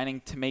and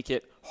designing to make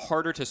it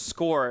harder to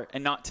score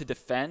and not to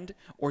defend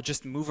or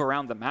just move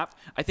around the map,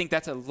 I think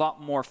that's a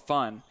lot more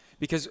fun,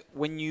 because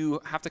when you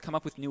have to come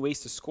up with new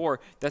ways to score,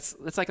 that's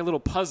like a little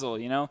puzzle,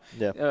 you know.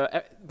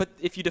 Yeah. But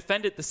if you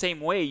defend it the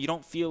same way, you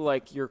don't feel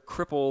like you're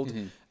crippled.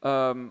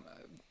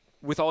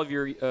 With all of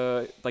your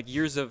like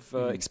years of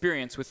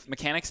experience with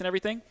mechanics and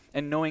everything,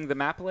 and knowing the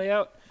map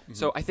layout.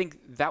 So I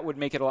think that would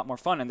make it a lot more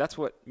fun, and that's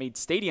what made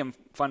Stadium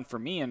fun for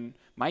me and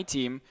my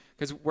team,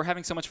 because we're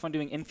having so much fun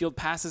doing infield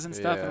passes and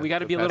stuff, Yeah, and we got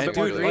to the be a little bit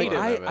passing more is really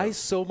creative. fun. I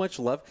so much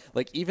love,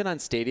 like, even on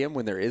Stadium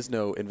when there is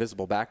no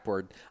invisible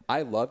backboard,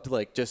 I loved,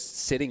 like, just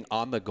sitting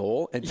on the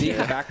goal and being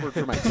the backboard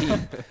for my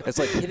team. It's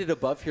like, hit it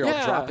above here,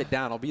 I'll drop it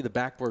down, I'll be the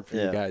backboard for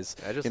you guys.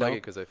 I just you like know?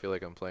 it because I feel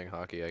like I'm playing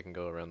hockey. I can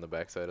go around the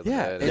backside of the Yeah,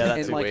 net and- and,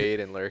 and like- wait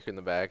and lurk in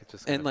the back. It's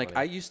just And like,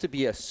 funny. I used to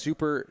be a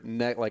super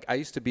I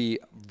used to be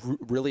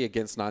really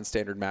against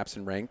non-standard maps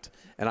and ranked,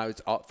 and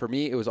for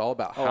me it was all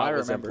about how I it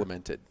was remember.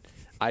 implemented.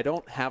 I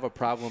don't have a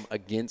problem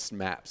against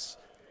maps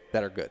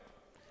that are good.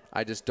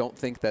 I just don't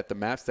think that the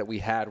maps that we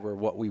had were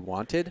what we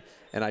wanted,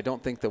 and I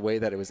don't think the way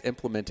that it was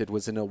implemented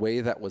was in a way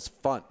that was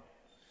fun.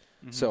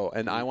 So,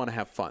 and I want to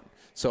have fun.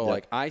 So,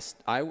 like, I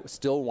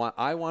still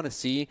want to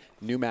see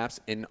new maps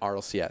in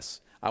RLCS.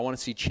 I want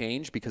to see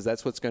change because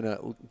that's what's going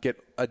to get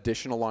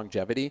additional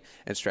longevity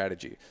and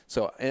strategy.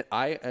 So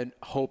I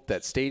hope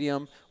that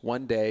Stadium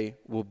one day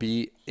will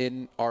be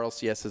in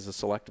RLCS as a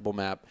selectable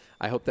map.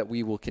 I hope that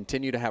we will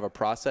continue to have a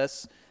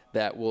process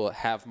that will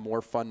have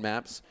more fun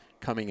maps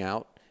coming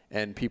out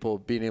and people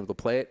being able to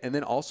play it. And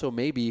then also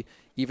maybe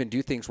even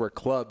do things where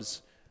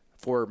clubs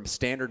for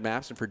standard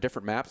maps and for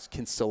different maps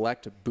can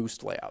select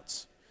boost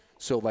layouts.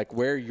 So, like,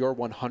 where your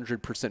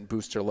 100%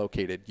 boosts are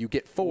located, you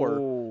get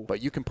 4,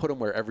 but you can put them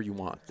wherever you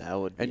want. That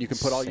would be and you can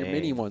put all your mini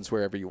insane. ones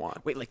wherever you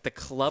want. Wait, like the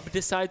club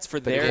decides for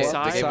The their club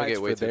side? the game will decides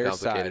get way for too their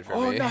complicated side.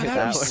 for me.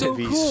 That'd be so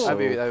be cool. so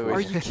Are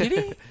you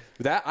kidding?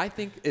 That, I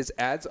think,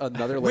 adds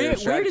another layer of Where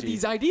strategy. did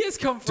these ideas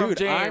come from, Dude,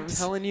 James? I'm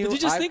telling you, Did you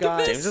just I've think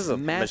got of this? James is a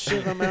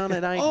massive amount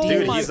of Oh ideas.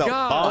 Dude, my he's a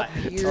God. bot.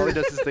 That's all he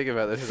does is think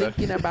about this stuff.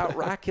 Thinking about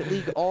Rocket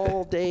League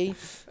all day.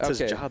 That's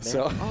his job, man.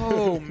 So,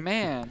 Oh,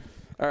 man.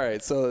 all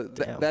right, so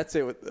that's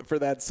it for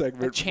that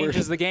segment. That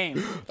changes the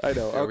game. I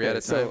know. Are we out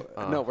of So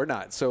time? no, we're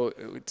not. So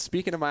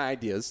speaking of my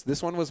ideas,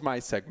 this one was my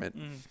segment.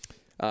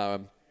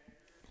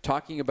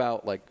 Talking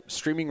about, like,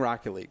 streaming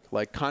Rocket League,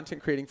 like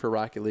content creating for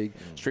Rocket League,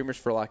 streamers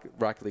for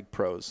Rocket League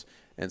pros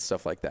and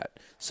stuff like that.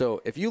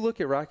 So if you look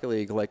at Rocket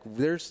League, like,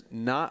 there's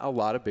not a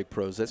lot of big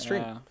pros that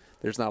stream. Yeah.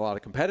 There's not a lot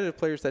of competitive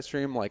players that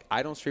stream. Like,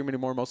 I don't stream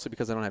anymore mostly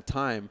because I don't have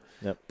time.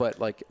 Yep. But,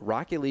 like,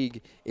 Rocket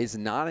League is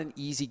not an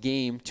easy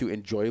game to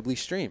enjoyably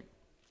stream.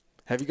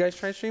 Have you guys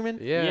tried streaming?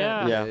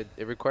 Yeah. Yeah.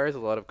 It requires a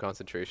lot of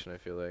concentration, I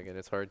feel like, and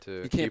it's hard to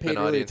You can't keep pay an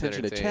really audience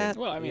attention to entertained. chat.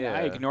 Well, I mean, Yeah.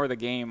 I ignore the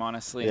game,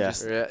 honestly. Yeah.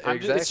 Just, Yeah, I'm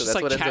exactly. It's just That's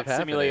like what ends chat up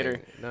happening.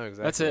 simulator. No,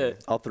 exactly. That's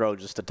it. I'll throw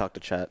just to talk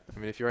to chat. I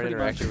mean, if you aren't Pretty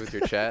interacting much. with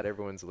your chat,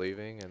 everyone's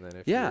leaving, and then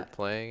if Yeah. you're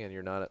playing and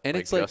you're not, And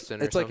like it's like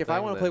Justin or if I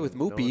want to play with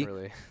something, then Moopy, no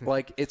one really.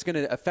 like, it's going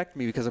to affect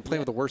me because I'm playing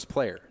with the worst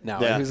player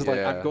now. Yeah. Who's like,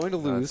 I'm going to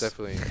No, lose. it's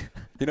definitely,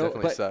 You know,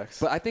 definitely but, sucks.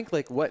 but I think,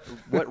 like, what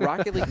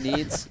Rocket League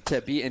needs to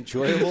be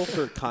enjoyable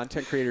for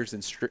content creators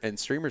and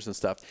streamers and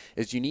stuff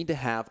is you need to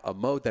have a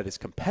mode that is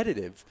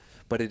competitive,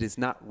 but it is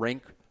not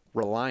rank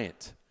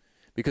reliant.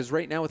 Because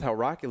right now with how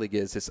Rocket League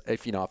is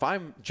if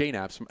I'm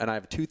JNaps and I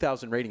have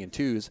 2,000 rating in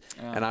 2s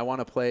and I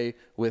want to play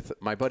with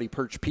my buddy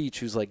Perch Peach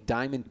who's like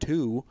Diamond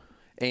 2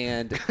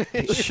 and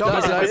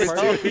Shut up. His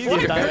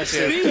friend. I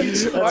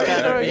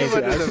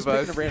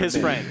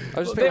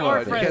was just They picking are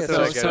on friends, him.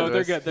 though, Yeah, so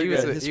they're good. They're He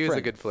was, good. a, His he was a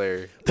friend. good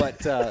player.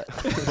 But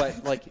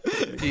like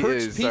He Perch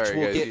is. Peach Sorry,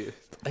 will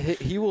guys.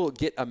 he will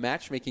get a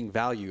matchmaking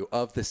value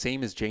of the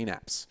same as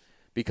JNaps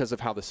because of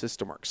how the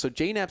system works. So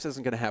JNaps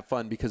isn't going to have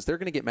fun because they're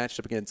going to get matched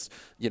up against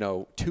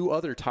 2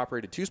 other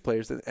top-rated 2s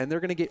players, and they're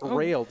going to get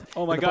railed.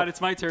 Oh, my in the God.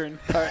 It's my turn.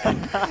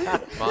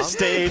 Mom?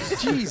 Stage.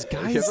 Jeez, You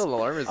guys. have an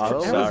alarm as I'm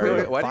well.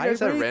 sorry. Why do you guys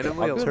have Vibrate?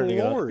 randomly I'm turning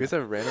it on. You guys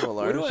have random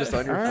alarms just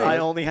on your All phone? right. I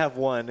only have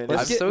one. And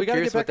Let's I'm so we got to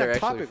curious get what back they're on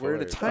actually topic. We're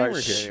at a for. timer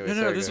Alright, here. Anyway,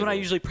 No, sorry, this is go when I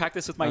ahead. usually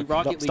practice with my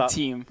Rocket League stop.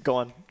 team. Go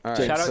on. All right,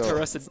 Shout out so- to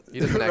Rusted, He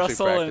doesn't actually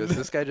Russell practice. and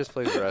This guy just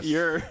plays Rust.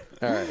 you're.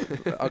 All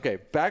right. Okay.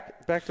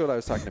 Back to what I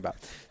was talking about.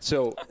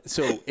 So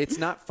it's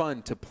not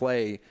fun to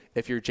play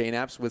if you're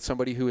JNaps with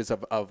somebody who is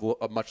of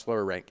a much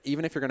lower rank,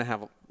 even if you're going to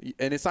have,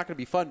 and it's not going to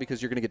be fun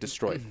because you're going to get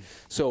destroyed.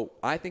 So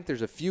I think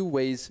there's a few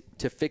ways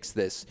to fix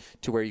this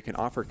to where you can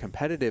offer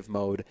competitive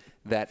mode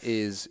that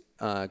is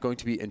going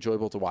to be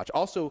enjoyable to watch.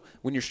 Also,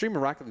 when you're streaming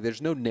Rocket League,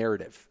 there's no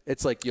narrative.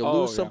 It's like you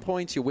lose some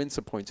points, you win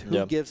some points.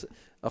 Who gives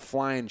a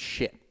flying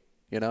shit?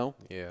 Yeah.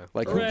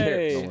 Like,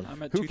 Hooray. who cares?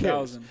 I'm at Who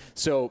 2,000. cares?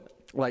 So,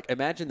 like,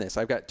 imagine this.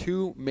 I've got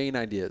 2 main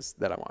ideas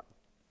that I want.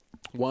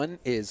 One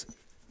is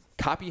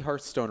copy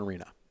Hearthstone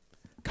Arena.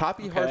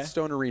 Copy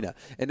Hearthstone Arena.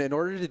 And in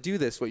order to do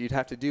this, what you'd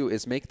have to do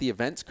is make the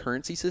event's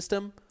currency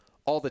system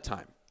all the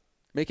time.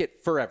 Make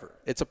it forever.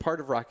 It's a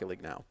part of Rocket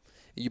League now.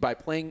 By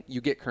playing,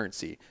 you get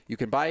currency. You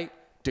can buy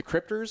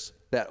decryptors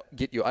that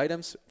get you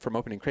items from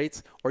opening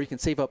crates, or you can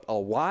save up a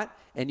lot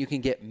and you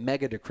can get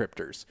mega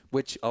decryptors,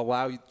 which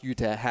allow you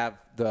to have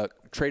the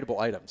tradable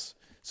items.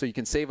 So you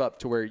can save up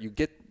to where you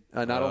get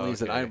Not only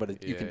is it an okay. item,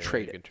 but you can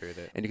trade you it. can trade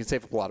it. And you can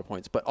save up a lot of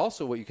points. But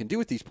also what you can do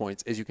with these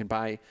points is you can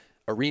buy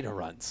arena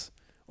runs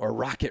or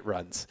rocket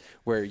runs,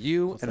 where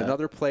you and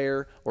another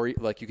player, or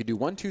like you could do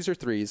 1, 2s, or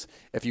 3s.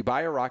 If you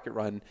buy a rocket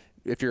run,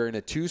 if you're in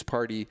a 2s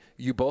party,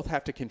 you both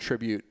have to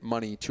contribute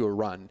money to a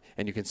run,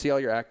 and you can see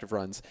all your active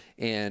runs,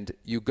 and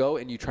you go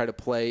and you try to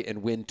play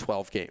and win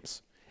 12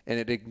 games. And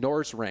it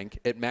ignores rank.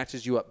 It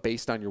matches you up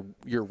based on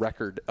your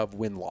record of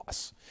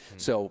win-loss.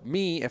 So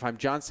me, if I'm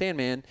John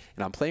Sandman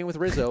and I'm playing with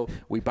Rizzo,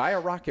 we buy a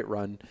rocket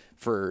run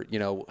for,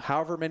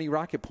 however many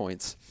rocket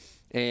points,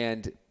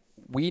 and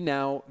we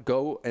now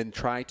go and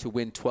try to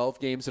win 12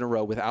 games in a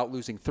row without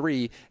losing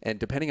 3. And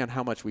depending on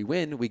how much we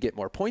win, we get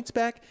more points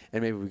back.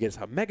 And maybe we get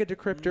a Mega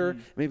Decryptor,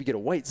 maybe get a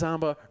White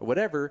Zamba or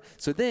whatever.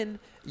 So then,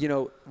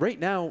 right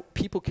now,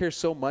 people care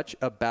so much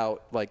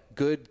about like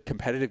good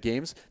competitive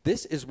games.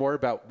 This is more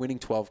about winning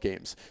 12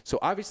 games. So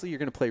obviously, you're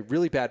going to play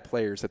really bad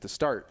players at the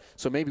start.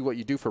 So maybe what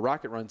you do for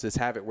rocket runs is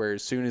have it where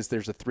as soon as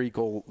there's a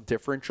 3-goal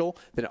differential,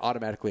 then it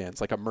automatically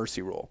ends, like a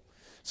mercy rule.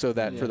 So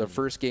that for the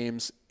first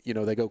games,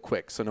 they go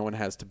quick, so no one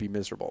has to be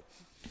miserable.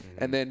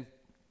 And then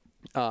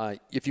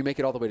if you make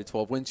it all the way to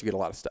 12 wins, you get a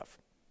lot of stuff.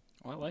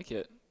 Well, I like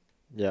it.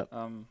 Yeah.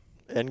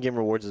 Endgame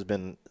rewards has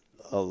been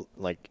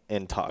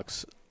in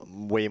talks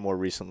way more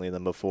recently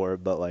than before,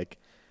 but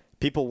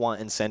people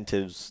want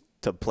incentives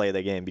to play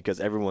the game because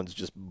everyone's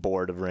just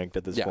bored of ranked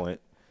at this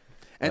point.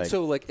 And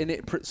so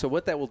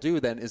what that will do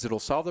then is it'll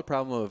solve the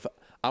problem of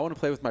I want to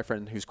play with my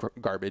friend who's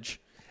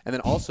garbage. And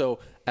then also,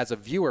 as a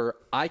viewer,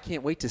 I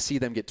can't wait to see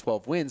them get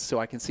 12 wins so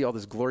I can see all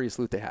this glorious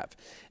loot they have.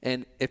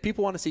 And if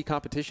people want to see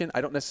competition,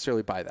 I don't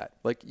necessarily buy that.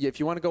 Like, if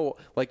you want to go,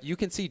 you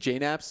can see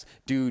JNaps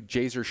do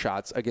Jazer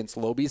shots against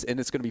Lobies, and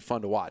it's going to be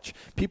fun to watch.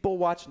 People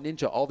watch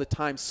Ninja all the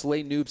time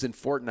slay noobs in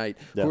Fortnite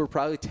who are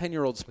probably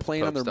 10-year-olds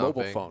playing on their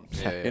mobile phone.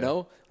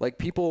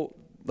 People...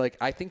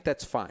 I think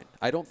that's fine.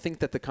 I don't think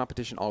that the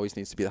competition always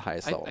needs to be the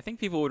highest level. I think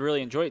people would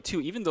really enjoy it, too.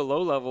 Even the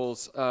low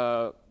levels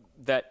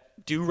that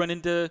do run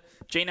into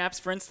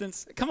JNaps, for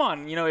instance. Come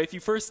on, if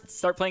you first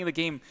start playing the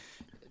game,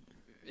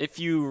 if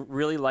you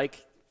really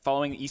like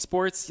following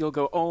esports, you'll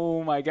go,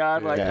 oh, my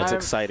God. It's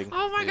exciting.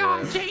 Oh, my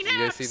God, JNaps. You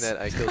guys seen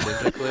that I Killed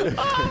Ninja clip?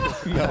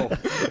 No.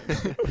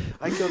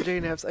 I killed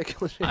JNaps. I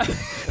killed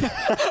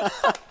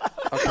JNaps.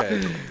 Okay.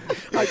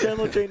 I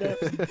download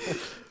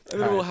JNaps. And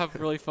then we'll have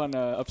really fun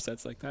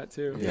upsets like that,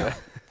 too. Yeah.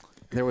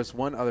 There was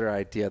one other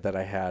idea that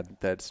I had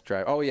that's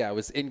it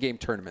was in-game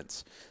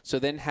tournaments. So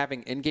then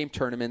having in-game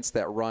tournaments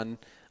that run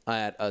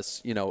at a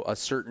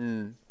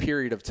certain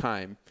period of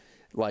time.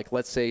 Like,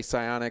 let's say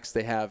Psyonix,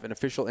 they have an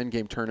official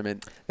in-game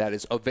tournament that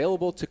is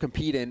available to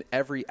compete in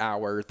every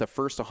hour. The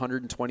first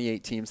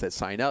 128 teams that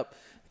sign up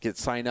get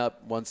signed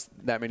up. Once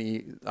that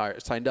many are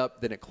signed up,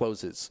 then it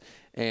closes.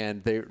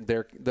 And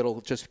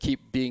that'll just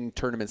keep being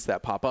tournaments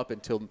that pop up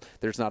until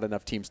there's not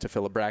enough teams to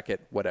fill a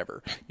bracket,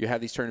 whatever. You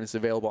have these tournaments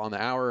available on the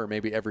hour or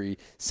maybe every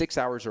 6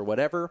 hours or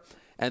whatever,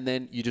 and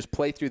then you just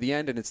play through the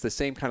end, and it's the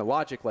same kind of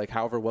logic, like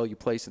however well you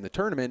place in the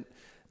tournament,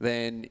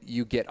 then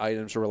you get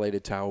items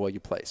related to how well you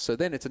play. So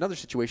then it's another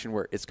situation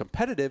where it's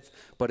competitive,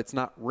 but it's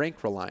not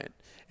rank reliant.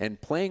 And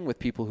playing with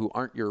people who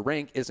aren't your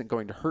rank isn't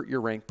going to hurt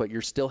your rank, but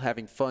you're still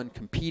having fun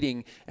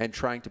competing and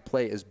trying to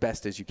play as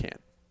best as you can.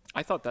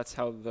 I thought that's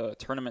how the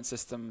tournament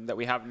system that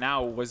we have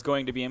now was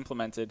going to be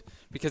implemented,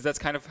 because that's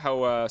kind of how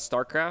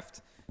StarCraft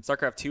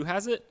 2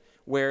 has it,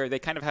 where they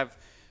kind of have,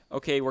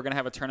 okay, we're going to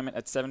have a tournament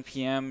at 7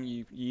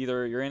 p.m.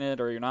 Either you're in it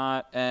or you're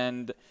not,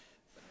 and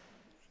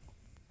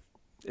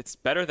it's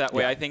better that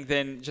way, I think,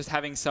 than just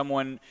having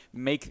someone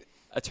make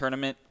a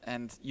tournament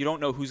and you don't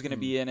know who's going to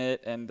be in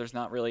it, and there's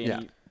not really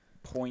any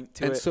point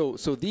to it. And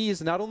so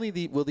these, not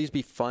only will these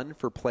be fun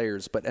for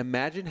players, but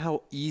imagine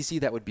how easy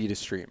that would be to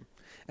stream.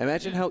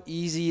 Imagine how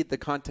easy the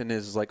content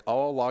is. Like,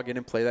 I'll log in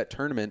and play that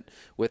tournament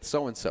with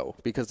so-and-so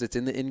because it's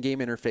in the in-game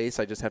interface.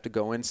 I just have to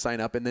go in,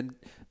 sign up, and then,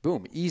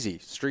 boom, easy.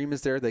 Stream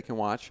is there. They can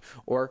watch.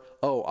 Or,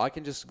 I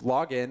can just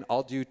log in.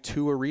 I'll do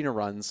 2 arena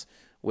runs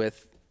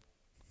with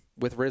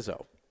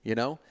Rizzo.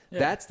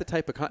 That's the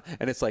type of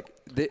and it's like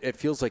it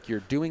feels like you're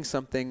doing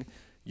something,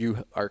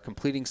 you are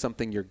completing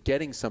something, you're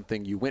getting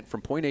something. You went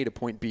from point A to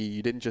point B.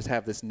 You didn't just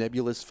have this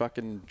nebulous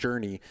fucking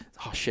journey.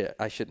 Oh shit,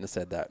 I shouldn't have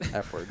said that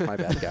F word. My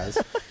bad, guys.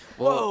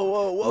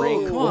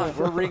 Whoa! Come on,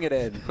 we'll ring it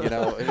in.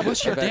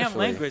 What's your damn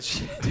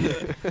language?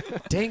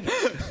 Dang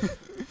it.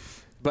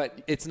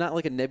 But it's not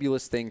like a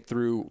nebulous thing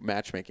through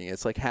matchmaking.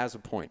 It's like has a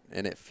point,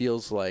 and it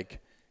feels like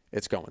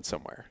it's going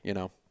somewhere.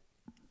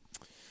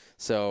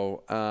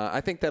 So I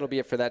think that'll be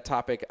it for that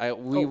topic.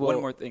 One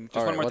more thing.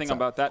 One more thing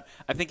about that.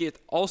 I think it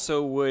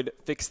also would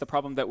fix the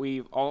problem that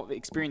we've all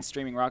experienced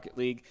streaming Rocket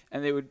League,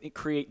 and they would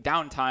create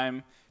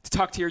downtime to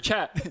talk to your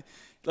chat.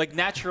 Like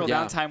natural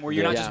downtime where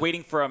you're not just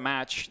waiting for a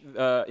match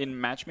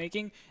in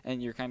matchmaking,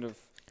 and you're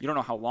you don't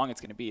know how long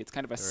it's going to be. It's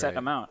kind of a set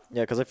amount.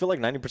 Yeah, because I feel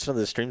like 90% of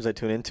the streams I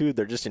tune into,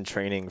 they're just in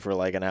training for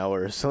like an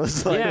hour. So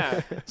it's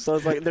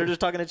like, they're just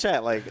talking to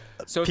chat.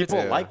 So if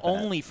people like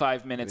only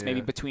 5 minutes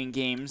maybe between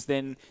games,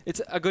 then it's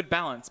a good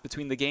balance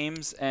between the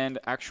games and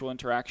actual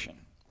interaction.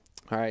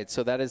 All right,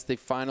 so that is the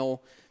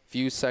final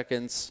few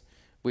seconds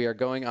we are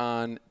going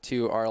on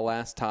to our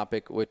last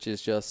topic, which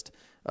is just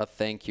a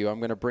thank you. I'm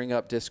going to bring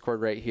up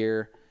Discord right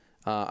here.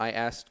 I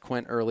asked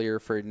Quint earlier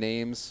for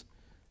names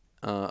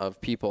of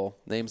people,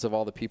 names of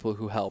all the people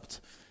who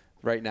helped.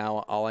 Right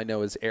now, all I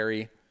know is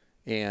Ari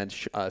and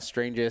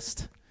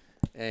Strangest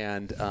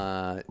and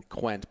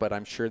Quint, but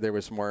I'm sure there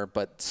was more.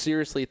 But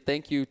seriously,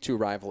 thank you to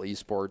Rival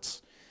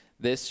Esports.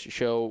 This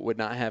show would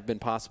not have been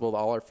possible.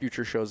 All our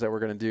future shows that we're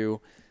going to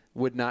do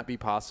would not be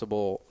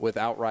possible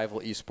without Rival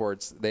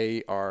Esports.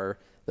 They are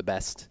the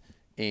best.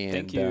 And,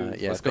 thank you.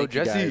 Yeah, let's go,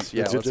 Jesse.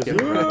 Yeah, let's give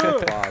him a round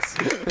of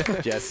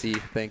applause. Jesse,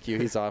 thank you.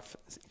 He's off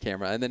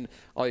camera. And then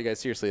all you guys,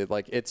 seriously,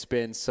 like it's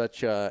been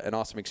such an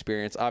awesome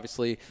experience.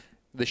 Obviously,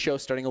 the show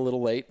starting a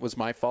little late was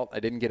my fault.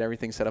 I didn't get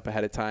everything set up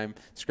ahead of time,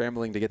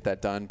 scrambling to get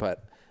that done.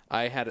 But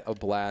I had a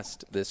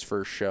blast this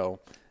first show.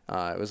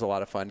 It was a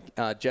lot of fun.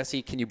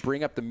 Jesse, can you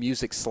bring up the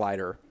music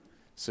slider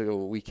so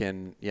we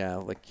can,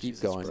 keep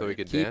going. So we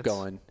can keep dance?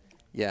 going.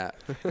 Yeah,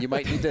 you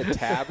might need to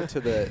tab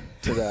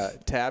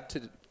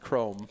to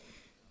Chrome.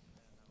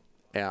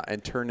 Yeah,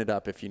 and turn it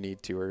up if you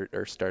need to,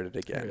 or start it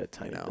again. A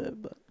tiny bit,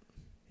 but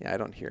yeah, I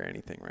don't hear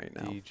anything right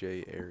now.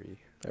 DJ Airy.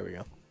 there we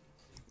go.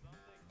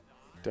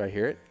 Do I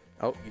hear it?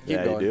 Oh, you keep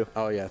Yeah, going. you do.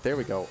 Oh yeah, there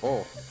we go. Oh,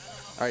 all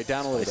right,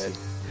 down a little bit.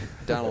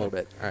 Down a little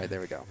bit. All right,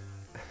 there we go.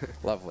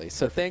 Lovely.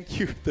 So thank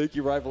you,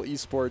 Rival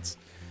Esports.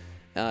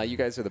 You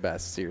guys are the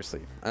best.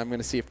 Seriously, I'm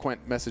gonna see if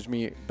Quint messaged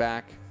me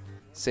back,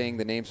 saying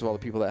the names of all the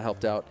people that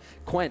helped out.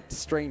 Quint,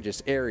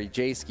 Strangest, Airy,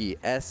 Jayski,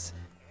 S.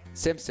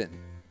 Simpson.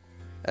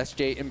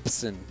 S.J.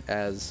 Impson,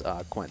 as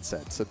Quint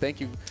said. So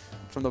thank you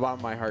from the bottom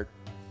of my heart.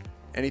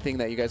 Anything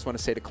that you guys want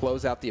to say to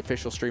close out the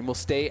official stream, we'll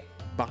stay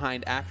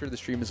behind after the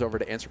stream is over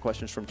to answer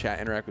questions from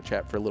chat, interact with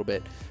chat for a little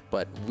bit,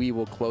 but we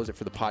will close it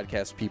for the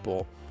podcast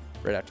people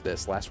right after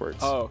this. Last words.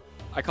 Oh,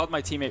 I called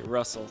my teammate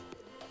Russell.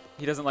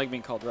 He doesn't like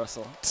being called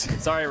Russell.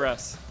 Sorry,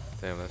 Russ.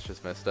 Damn, that's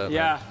just messed up.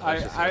 Yeah, man.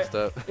 That's just messed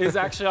up. it was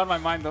actually on my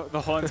mind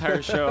the whole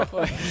entire show.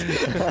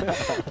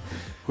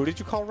 Who did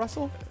you call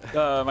Russell?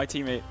 My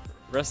teammate.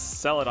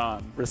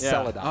 Celadon.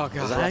 Celadon. Yeah. Oh,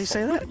 God. Is that how you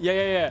say that?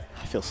 Yeah.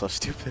 I feel so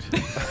stupid.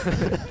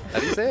 How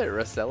do you say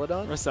it?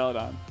 Celadon?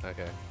 Celadon.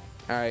 Okay.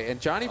 All right,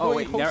 and Johnny Oh, Boy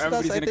wait, now hosted us.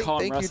 everybody's I gonna think. call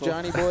him Thank you, Russell.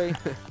 Johnny Boy.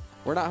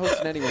 We're not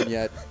hosting anyone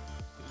yet.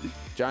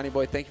 Johnny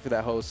Boy, thank you for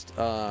that host.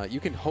 You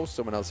can host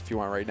someone else if you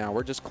want right now.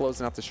 We're just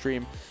closing out the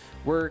stream.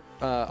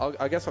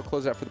 I guess I'll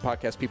close out for the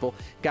podcast people.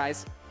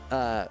 Guys,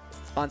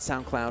 on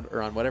SoundCloud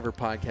or on whatever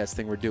podcast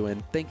thing we're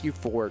doing, thank you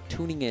for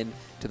tuning in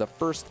to the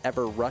first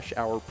ever Rush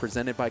Hour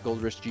presented by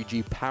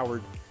GoldRushGG,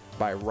 powered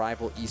by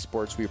Rival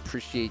Esports. We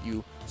appreciate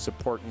you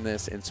supporting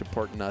this and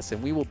supporting us,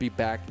 and we will be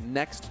back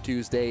next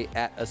Tuesday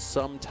at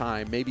some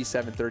time, maybe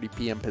 7:30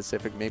 p.m.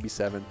 Pacific, maybe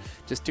 7.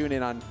 Just tune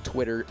in on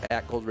Twitter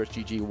at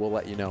GoldRushGG. We'll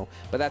let you know.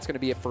 But that's going to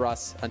be it for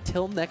us.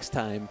 Until next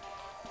time,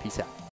 peace out.